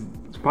 He's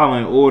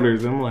following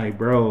orders. I'm like,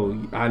 bro,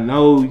 I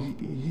know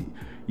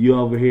you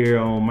over here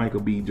on Michael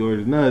B.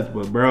 Jordan's nuts,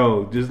 but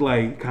bro, just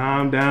like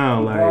calm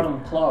down. He brought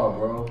him Claw,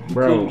 bro. You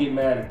couldn't get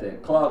mad at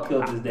that. Claw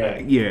killed his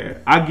dad. Yeah,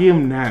 I give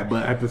him that,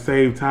 but at the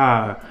same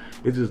time,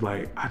 it's just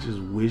like I just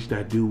wish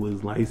that dude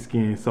was light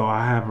skinned, so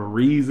I have a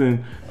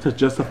reason to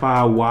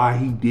justify why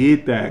he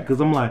did that.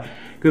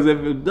 Because if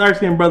a dark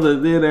skinned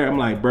brother did that, I'm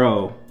like,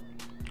 bro,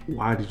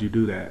 why did you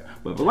do that?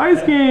 But if a light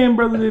skinned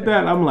brother did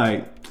that, I'm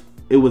like,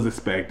 it was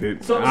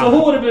expected. So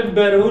who would have been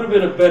better? Who would have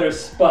been a better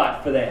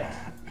spot for that?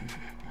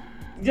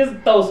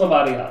 Just throw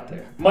somebody out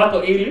there.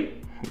 Michael Ealy.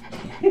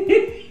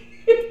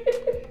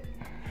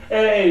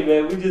 Hey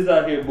man, we just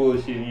out here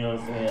bullshitting, you know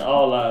what I'm saying?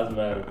 All lives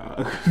matter.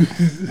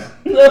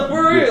 No,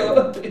 for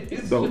real.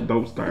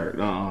 Don't start.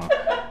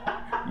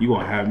 You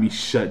gonna have me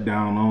shut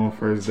down on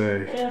first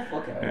day. Yeah,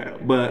 fuck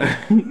out. But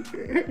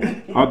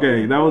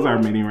okay, that was our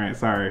mini rant,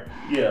 sorry.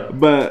 Yeah.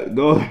 But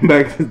going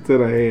back to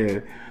the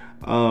head,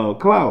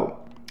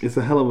 clout, it's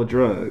a hell of a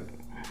drug.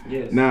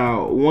 Yes.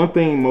 Now, one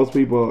thing most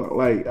people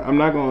like, I'm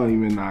not gonna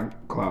even knock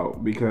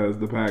clout because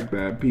the fact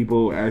that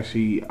people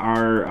actually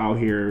are out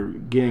here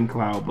getting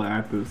clout, but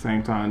at the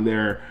same time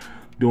they're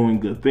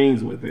doing good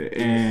things with it.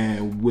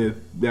 And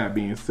with that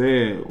being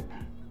said,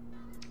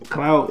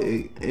 clout,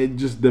 it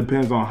just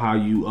depends on how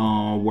you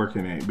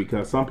working it,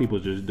 because some people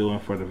just doing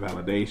for the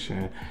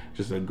validation,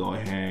 just to go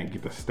ahead and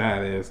get the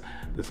status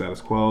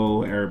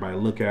quo. Everybody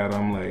look at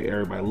them, like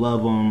everybody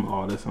love them,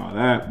 all this and all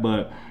that,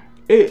 but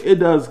it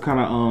does kind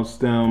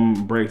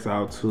of breaks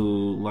out to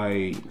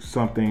like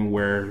something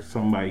where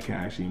somebody can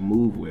actually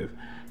move with,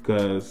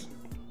 because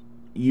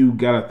you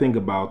got to think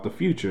about the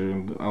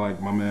future.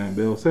 Like my man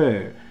Bill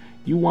said,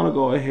 you want to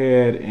go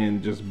ahead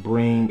and just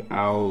bring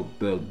out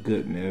the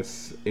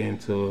goodness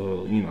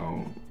into, you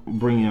know,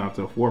 bring it out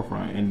to the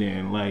forefront. And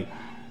then like,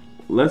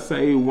 let's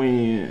say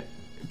when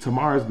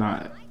tomorrow's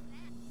not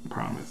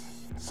promised,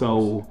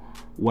 so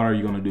what are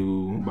you going to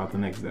do about the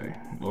next day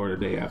or the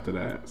day after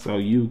that? So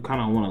you kind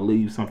of want to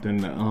leave something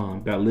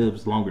that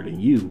lives longer than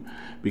you,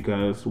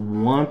 because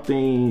one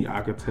thing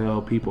I could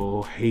tell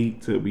people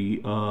hate to be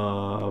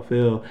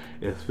feel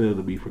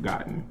to be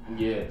forgotten.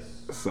 Yes.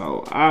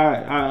 So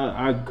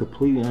I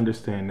completely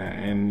understand that.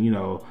 And you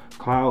know,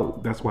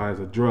 clout, that's why it's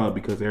a drug,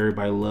 because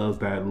everybody loves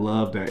that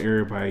love that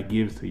everybody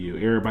gives to you.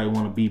 Everybody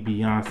want to be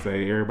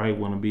Beyonce, everybody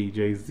want to be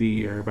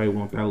Jay-Z, everybody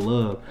want that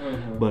love.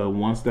 But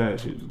once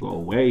that should go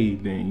away,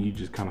 then you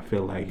just kind of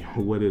feel like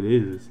what it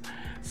is.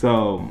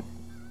 So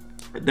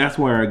that's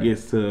where it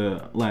gets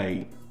to,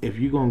 like, if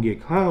you're gonna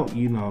get clout,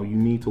 you know, you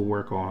need to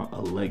work on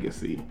a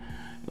legacy.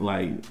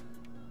 Like,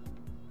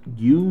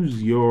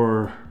 use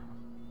your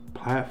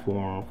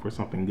platform for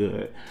something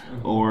good,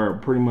 or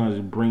pretty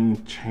much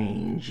bring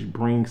change,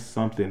 bring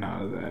something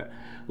out of that.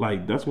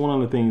 Like, that's one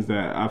of the things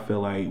that I feel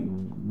like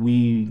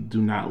we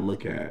do not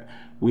look at.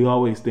 We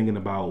always thinking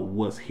about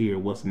what's here,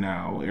 what's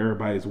now.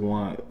 Everybody's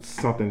want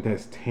something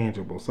that's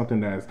tangible, something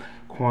that's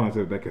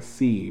quantitative, that can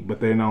see, but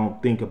they don't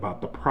think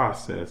about the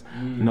process.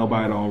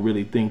 Nobody don't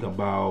really think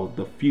about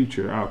the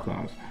future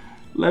outcomes.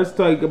 Let's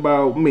talk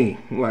about me.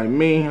 Like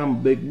me, I'm a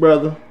big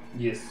brother.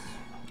 Yes.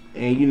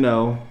 And you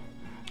know,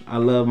 I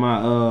love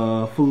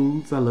my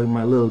foods. I love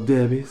my little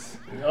Debbie's.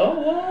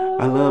 Oh.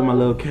 I love my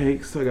little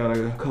cakes. I got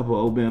a couple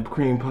of oatmeal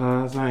cream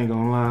pies. I ain't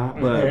gonna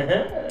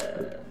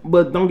lie,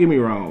 but don't get me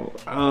wrong.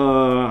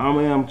 I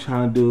mean, I'm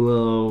trying to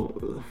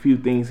do a few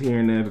things here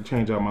and there to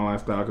change out my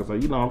lifestyle, because,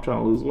 like, you know, I'm trying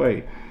to lose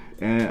weight.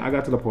 And I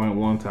got to the point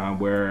one time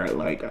where,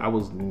 like, I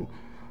was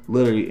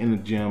literally in the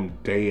gym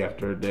day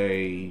after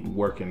day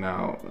working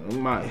out.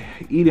 My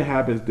eating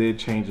habits did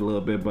change a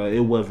little bit, but it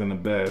wasn't the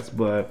best.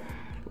 But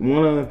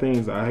one of the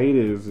things I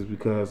hated is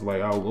because,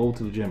 like, I'll go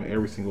to the gym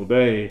every single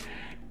day,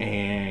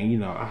 and, you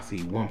know, I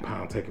see 1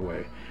 pound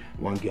takeaway,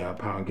 1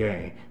 pound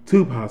gain,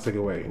 2 pounds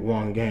takeaway,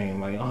 1 gain.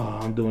 Like, oh,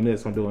 I'm doing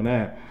this, I'm doing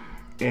that.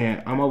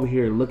 And I'm over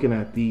here looking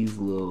at these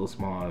little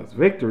small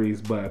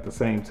victories, but at the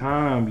same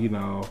time, you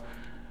know,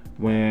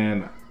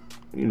 when,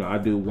 you know, I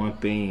do one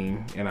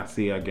thing and I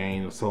see I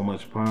gain so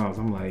much pounds,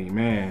 I'm like,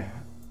 man,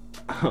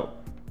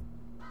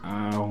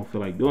 I don't feel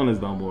like doing this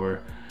no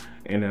more.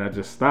 And then I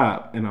just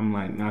stop, and I'm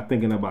like not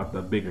thinking about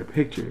the bigger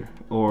picture,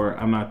 or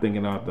I'm not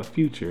thinking about the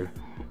future.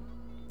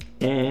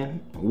 And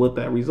what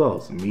that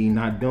results, me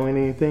not doing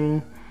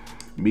anything,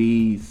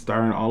 me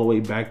starting all the way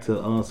back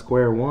to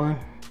square one,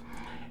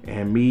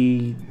 and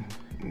me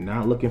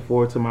not looking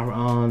forward to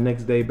my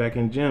next day back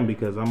in gym,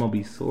 because I'm gonna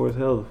be sore as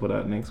hell for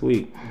that next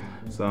week.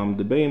 So I'm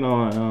debating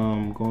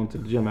on going to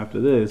the gym after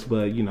this,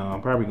 but, you know,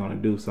 I'm probably gonna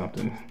do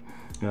something.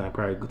 You know, I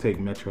probably could take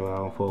Metro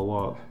out for a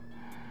walk.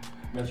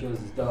 Metro is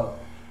his dog.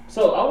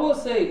 So I will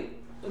say,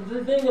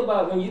 the thing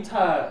about when you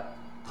tie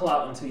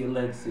clout into your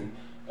legacy,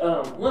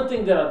 one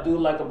thing that I do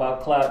like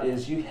about clout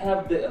is you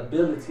have the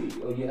ability,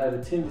 or you have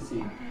the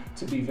tendency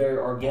to be very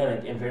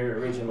organic and very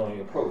original in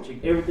your approach.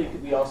 Everything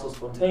can be also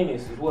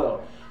spontaneous as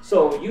well.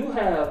 So you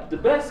have the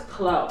best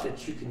clout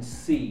that you can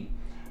see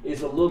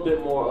is a little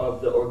bit more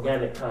of the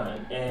organic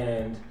kind.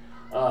 And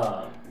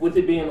with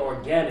it being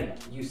organic,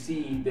 you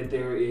see that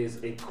there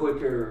is a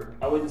quicker,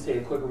 I wouldn't say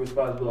a quicker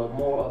response, but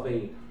more of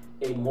a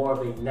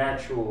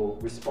natural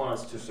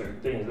response to certain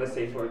things. Let's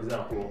say, for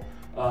example,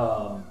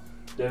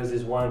 there's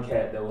this one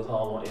cat that was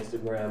on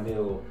Instagram.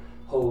 He'll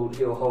hold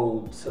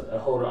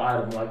an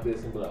item like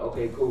this and be like,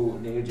 okay, cool,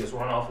 and then he'll just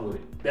run off with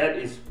it. That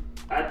is,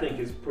 I think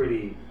it's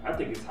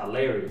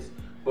hilarious.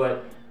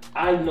 But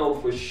I know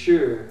for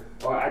sure,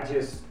 or I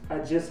just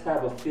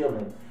have a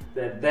feeling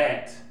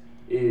that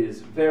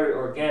is very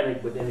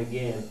organic. But then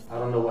again, I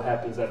don't know what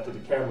happens after the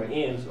camera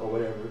ends or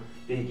whatever.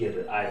 Did he get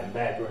an item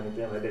back or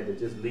anything like that? That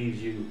just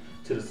leaves you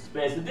to the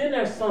suspense. And then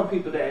there's some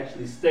people that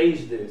actually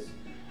stage this,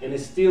 and it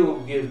still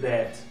gives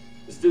that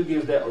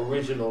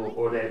original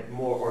or that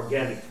more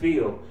organic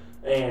feel.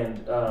 And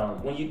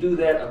when you do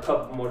that a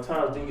couple more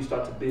times, then you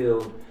start to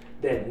build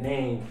that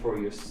name for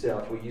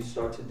yourself, where you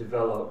start to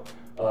develop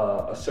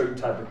a certain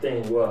type of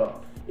thing.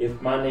 Well,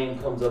 if my name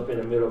comes up in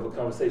the middle of a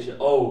conversation,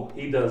 oh,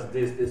 he does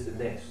this, this, and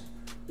this.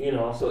 You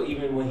know, so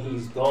even when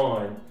he's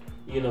gone,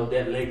 you know,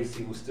 that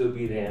legacy will still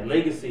be there. And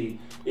legacy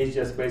is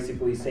just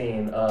basically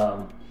saying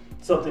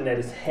something that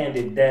is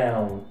handed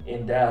down,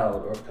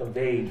 endowed, or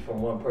conveyed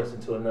from one person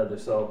to another.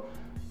 So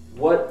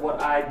what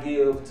I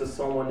give to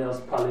someone else,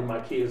 probably my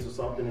kids or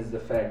something, is the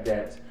fact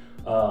that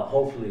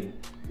hopefully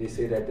they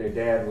say that their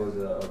dad was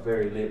a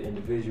very lit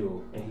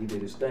individual and he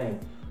did his thing.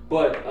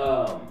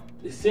 But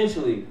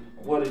essentially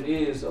what it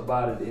is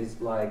about it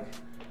is like,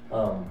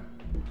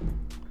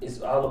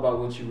 it's all about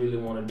what you really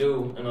want to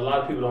do. And a lot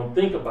of people don't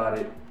think about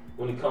it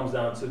when it comes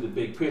down to the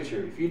big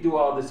picture. If you do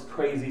all this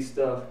crazy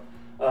stuff,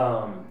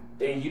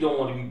 and you don't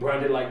want to be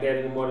branded like that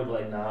anymore, to be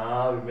like,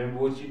 nah, remember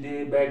what you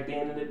did back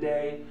then in the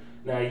day?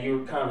 Now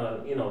you're kind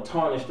of, you know,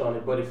 tarnished on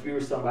it. But if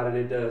you're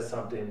somebody that does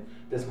something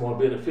that's more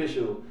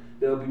beneficial,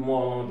 they'll be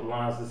more along the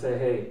lines to say,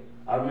 hey,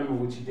 I remember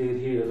what you did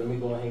here. Let me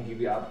go ahead and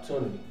give you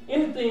opportunity.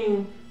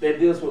 Anything that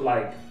deals with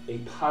like a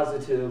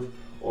positive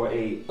or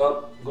a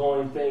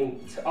upgoing thing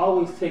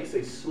always takes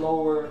a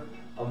slower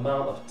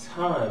amount of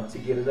time to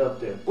get it up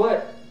there.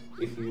 But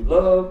if you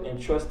love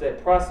and trust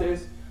that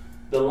process,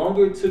 the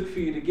longer it took for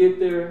you to get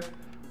there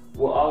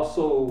will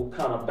also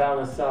kind of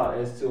balance out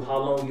as to how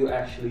long you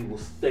actually will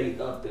stay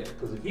up there.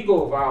 Because if you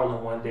go viral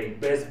in one day,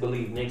 best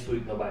believe next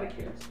week nobody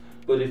cares.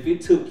 But if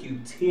it took you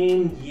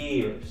 10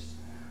 years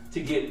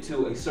to get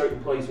to a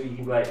certain place where you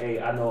can be like, hey,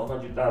 I know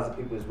 100,000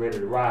 people is ready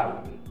to ride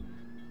with me,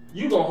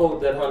 you're going to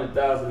hold that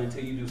 100,000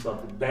 until you do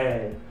something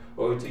bad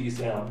or until you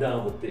say, I'm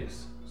done with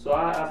this. So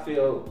I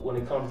feel when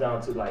it comes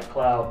down to like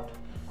clout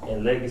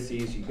and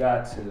legacies, you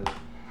got to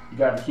You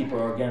got to keep it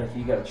organic.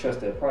 You got to trust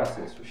that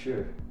process for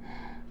sure.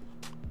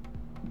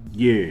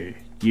 Yeah.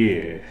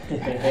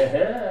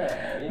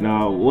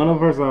 Now, one of the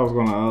first I was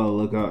gonna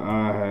look up,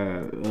 I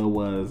had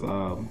was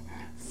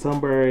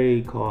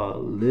somebody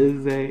called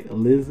Liza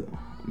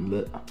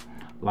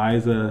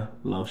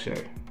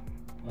Loshay.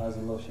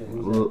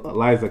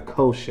 Liza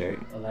Koshy.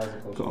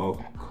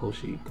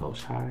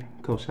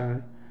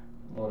 Koshy.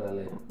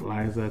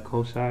 Liza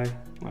Koshy,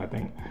 I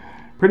think.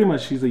 Pretty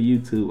much, she's a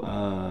YouTube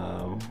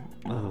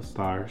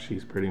star.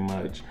 She's pretty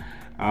much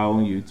out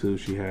on YouTube.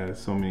 She has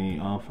so many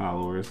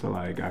followers, so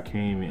like I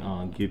can't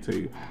even get to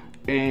you.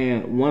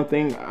 And one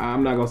thing,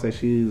 I'm not gonna say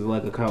she's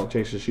like a clout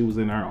chaser. She was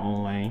in her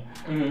own lane,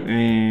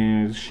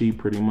 and she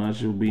pretty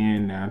much was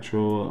being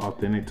natural,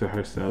 authentic to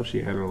herself.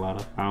 She had a lot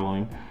of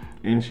following,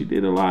 and she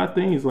did a lot of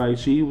things. Like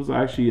she was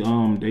actually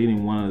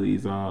dating one of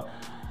these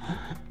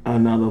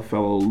another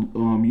fellow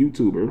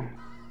YouTuber.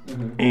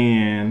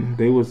 And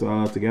they was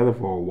together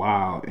for a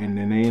while, and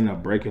then they ended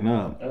up breaking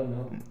up. Oh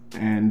no!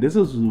 And this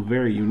is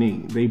very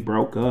unique. They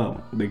broke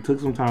up. They took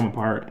some time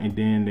apart, and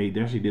then they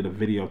actually did a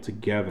video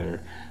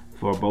together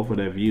for both of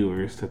their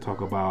viewers to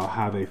talk about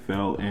how they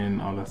felt and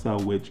all that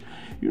stuff. Which,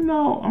 I'm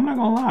not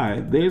gonna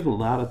lie, there's a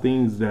lot of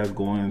things that's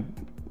going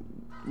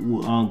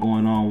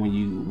on when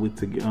you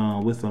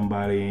with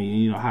somebody,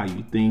 and how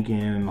you thinking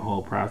and the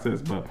whole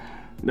process. But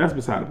that's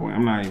beside the point.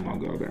 I'm not even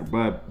gonna go there.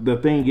 But the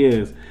thing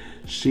is,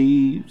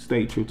 she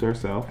stayed true to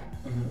herself.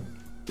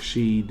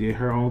 She did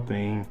her own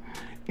thing,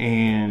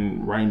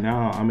 and right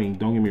now, I mean,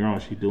 don't get me wrong,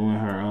 she's doing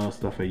her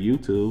stuff at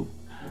YouTube.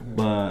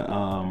 But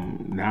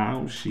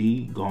now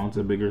she gone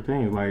to bigger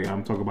things. Like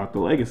I'm talking about the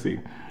legacy.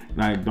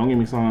 Like don't get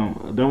me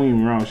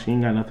wrong, she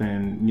ain't got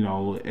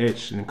nothing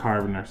etched and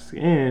carved in her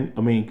skin.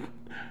 I mean,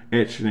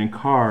 etched and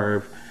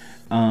carved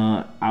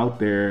out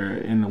there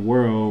in the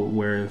world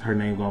where her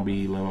name gonna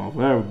be living on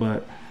forever.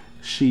 But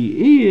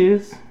she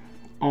is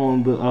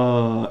on the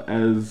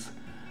as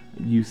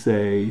you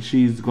say,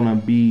 she's gonna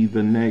be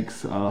the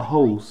next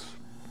host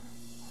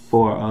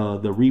for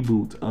the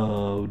reboot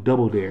of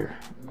Double Dare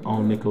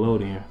on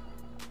Nickelodeon,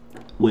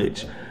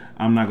 which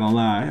I'm not gonna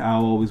lie, I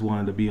always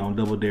wanted to be on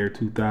Double Dare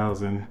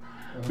 2000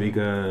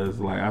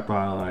 because I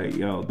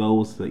thought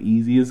those the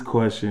easiest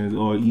questions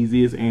or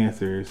easiest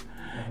answers,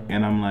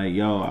 and I'm like,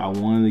 I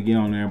wanted to get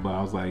on there, but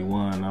I was like,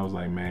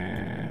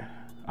 man,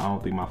 I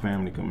don't think my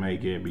family can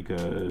make it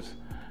because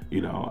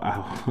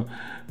I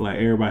like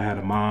everybody had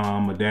a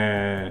mom, a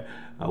dad,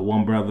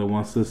 one brother,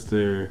 one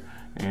sister,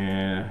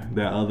 and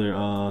that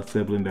other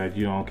sibling that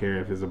you don't care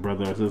if it's a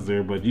brother or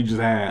sister, but you just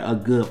had a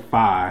good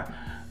five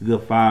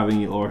in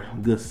you or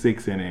good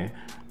six in it.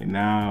 And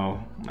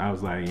now I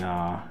was like,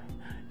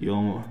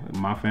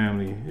 my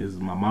family is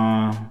my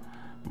mom,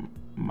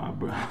 my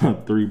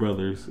three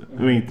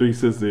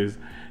sisters,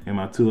 and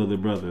my two other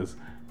brothers.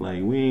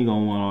 Like we ain't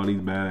gonna want all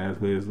these badass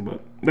players,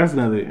 but that's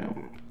another.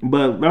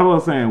 But that's what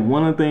I'm saying.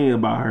 One thing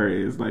about her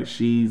is like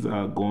she's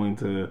going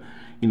to.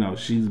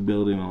 She's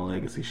building a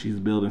legacy. She's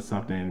building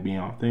something and being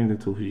authentic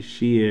to who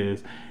she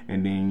is.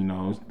 And then,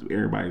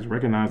 everybody's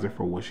recognizing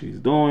for what she's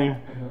doing.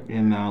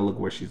 And now look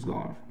where she's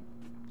going.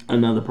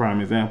 Another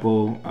prime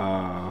example,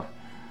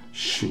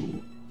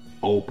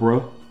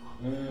 Oprah.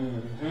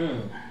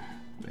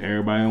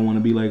 Everybody want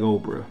to be like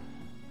Oprah.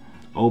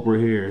 Oprah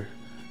here.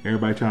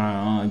 Everybody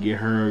trying to get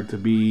her to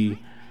be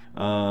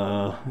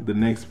the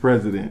next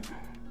president.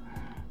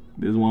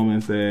 This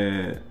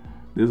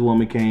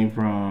woman came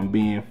from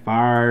being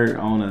fired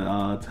on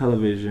a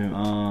television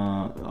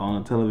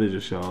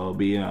show,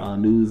 being a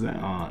news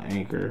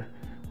anchor.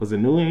 Was it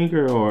a news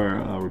anchor or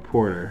a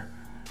reporter?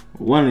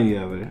 One or the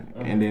other.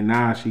 And then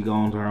now she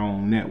going to her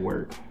own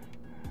network.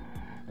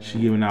 She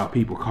giving out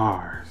people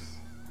cars.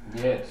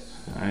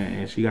 Yes.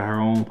 And she got her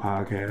own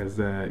podcast,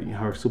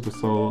 her Super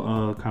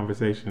Soul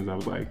Conversations. I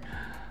was like,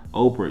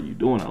 Oprah, you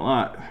doing a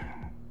lot.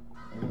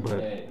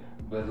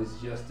 But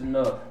it's just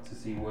enough to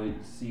see where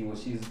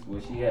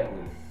she at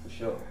with, for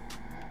sure.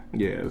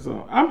 Yeah,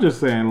 so I'm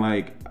just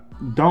saying,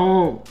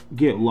 don't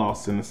get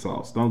lost in the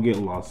sauce. Don't get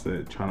lost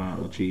at trying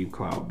to achieve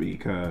clout,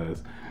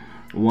 because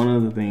one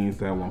of the things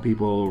that when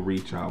people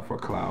reach out for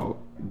clout,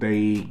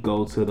 they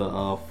go to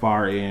the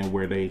far end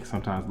where they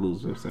sometimes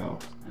lose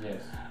themselves.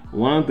 Yes.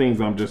 One of the things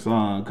I'm just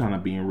kind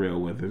of being real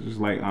with is just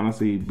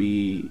honestly,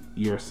 be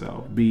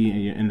yourself, be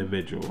an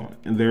individual.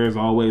 And there's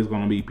always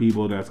going to be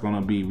people that's going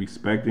to be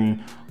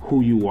respecting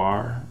who you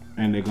are,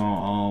 and they're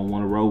going to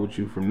want to roll with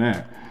you from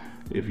that.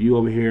 If you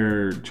over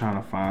here trying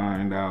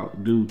to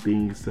do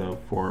things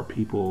for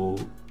people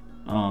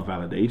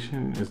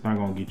validation, it's not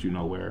going to get you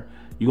nowhere.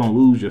 You're going to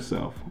lose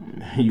yourself.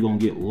 You're going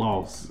to get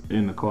lost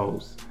in the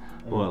clothes,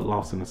 or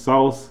lost in the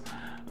sauce,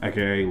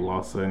 aka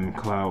lost in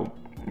clout.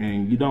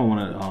 And you don't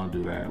want to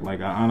do that.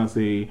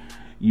 Honestly,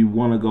 you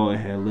want to go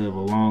ahead and live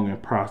a long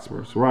and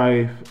prosperous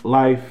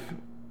life.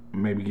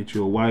 Maybe get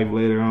you a wife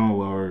later on,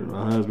 or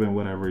a husband,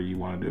 whatever you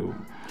want to do.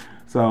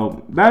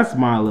 So that's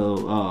my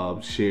little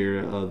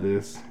share of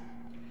this.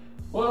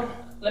 Well,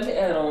 let me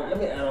add on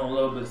a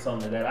little bit of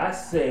something to that. I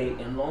say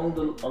along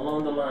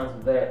the lines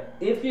of that,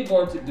 if you're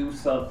going to do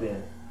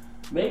something,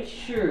 make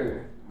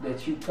sure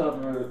that you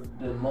cover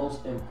the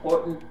most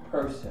important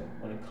person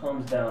when it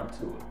comes down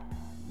to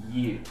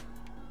it.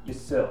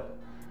 Yourself.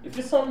 If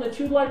it's something that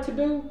you like to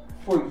do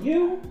for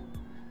you,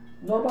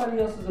 nobody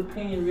else's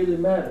opinion really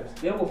matters.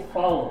 They will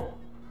follow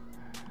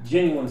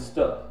genuine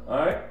stuff,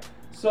 alright?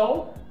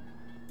 So,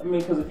 I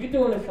mean, because if you're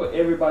doing it for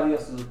everybody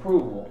else's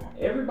approval,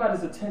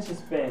 everybody's attention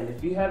span,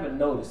 if you haven't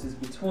noticed, is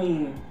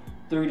between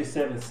 3 to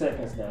 7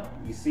 seconds now.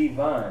 You see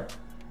Vine.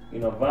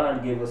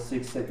 Vine gave us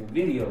 6-second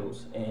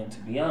videos, and to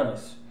be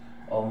honest,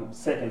 on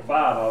second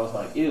 5, I was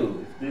like,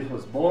 ew, if this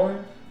was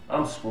boring,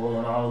 I'm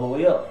scrolling all the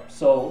way up.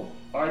 So,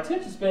 our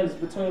attention span is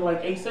between like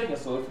 8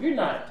 seconds. So, if you're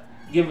not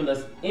giving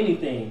us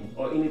anything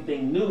or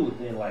anything new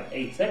within like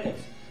 8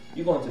 seconds,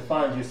 you're going to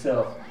find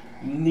yourself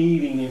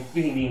needing and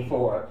feeding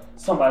for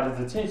somebody's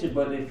attention.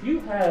 But if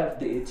you have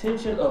the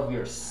attention of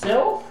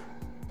yourself,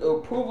 the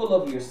approval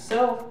of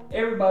yourself,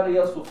 everybody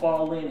else will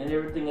fall in and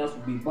everything else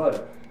will be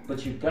butter.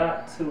 But you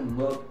got to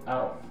look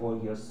out for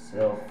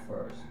yourself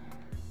first.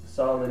 That's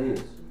all it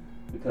is.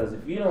 Because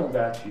if you don't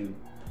got you,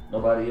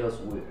 nobody else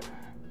will.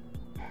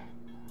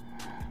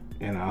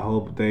 And I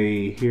hope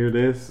they hear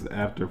this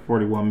after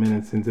 41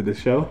 minutes into the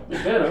show. You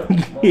better.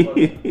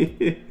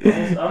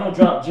 I'm gonna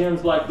drop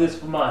gems like this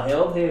for my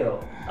health.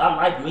 Hell, I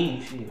like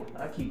me shit.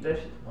 I keep that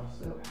shit to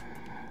myself.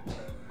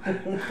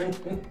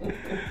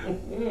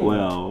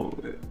 Well,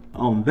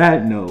 on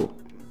that note,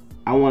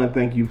 I want to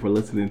thank you for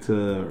listening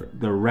to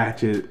the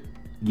Ratchet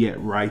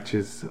Yet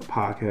Righteous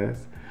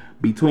podcast,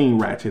 Between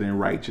Ratchet and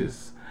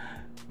Righteous.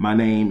 My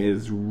name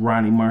is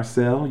Ronnie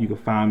Marcel. You can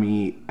find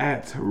me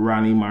at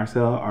Ronnie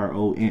Marcel,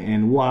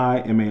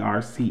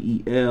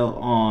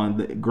 RonnyMarcel on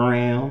the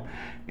gram,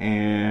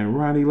 and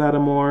Ronnie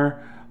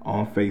Lattimore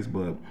on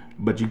Facebook.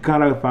 But you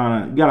gotta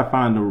find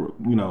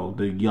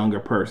the younger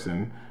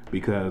person,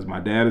 because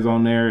my dad is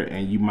on there,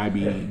 and you might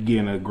be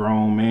getting a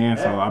grown man.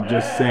 So I'm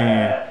just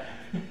saying,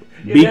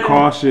 be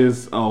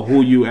cautious of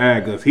who you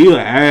add, because he'll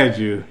add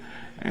you.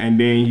 And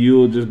then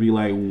you'll just be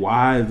like,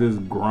 why is this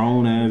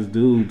grown ass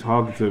dude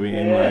talking to me?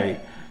 And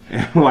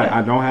like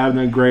I don't have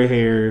no gray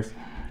hairs.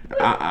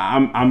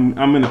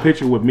 I'm in a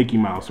picture with Mickey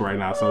Mouse right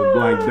now, so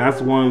like that's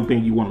one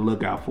thing you want to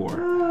look out for.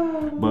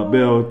 But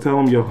Bill,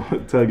 tell your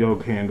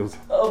handles.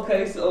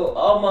 Okay, so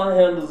all my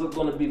handles are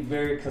going to be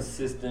very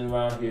consistent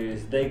around here.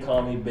 Is They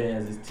Call Me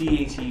Bands. It's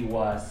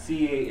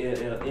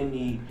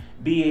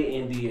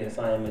THEYCALLMEBANDS.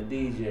 I am a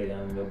DJ.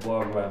 I'm a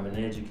barber. I'm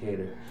an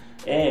educator,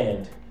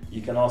 and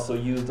you can also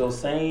use that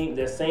same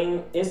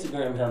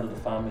Instagram handle to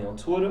find me on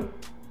Twitter,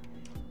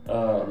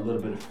 a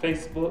little bit of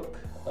Facebook,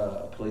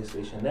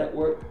 PlayStation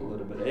Network, a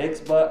little bit of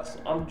Xbox.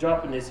 I'm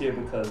dropping this here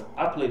because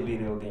I play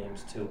video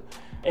games too.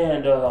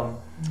 And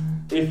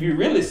if you're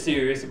really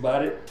serious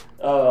about it,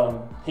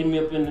 hit me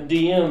up in the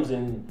DMs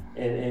and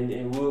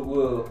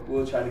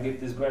we'll try to get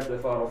this Grand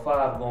Theft Auto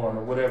 5 going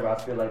or whatever I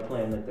feel like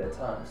playing at that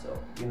time.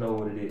 So you know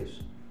what it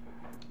is.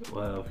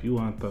 Well, if you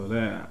want to throw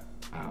that,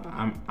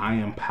 I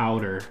am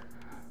Powder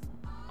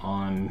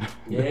on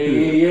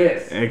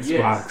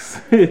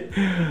Xbox. Yes.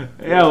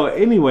 Yo,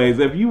 anyways,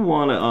 if you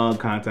want to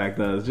contact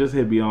us, just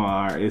hit me on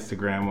our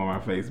Instagram or our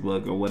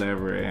Facebook or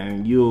whatever,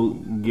 and you'll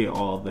get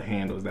all the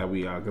handles that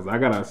we are, because I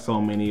got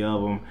so many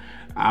of them.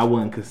 I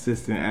wasn't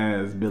consistent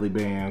as Billy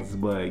Bands,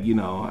 but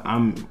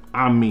I'm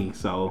me,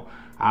 so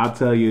I'll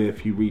tell you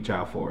if you reach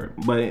out for it.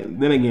 But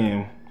then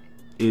again,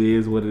 it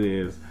is what it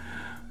is.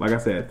 Like I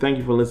said, thank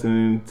you for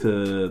listening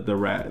to the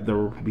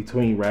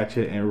Between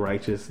Ratchet and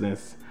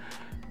Righteousness.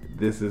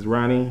 This is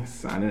Ronnie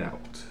signing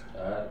out.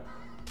 All right.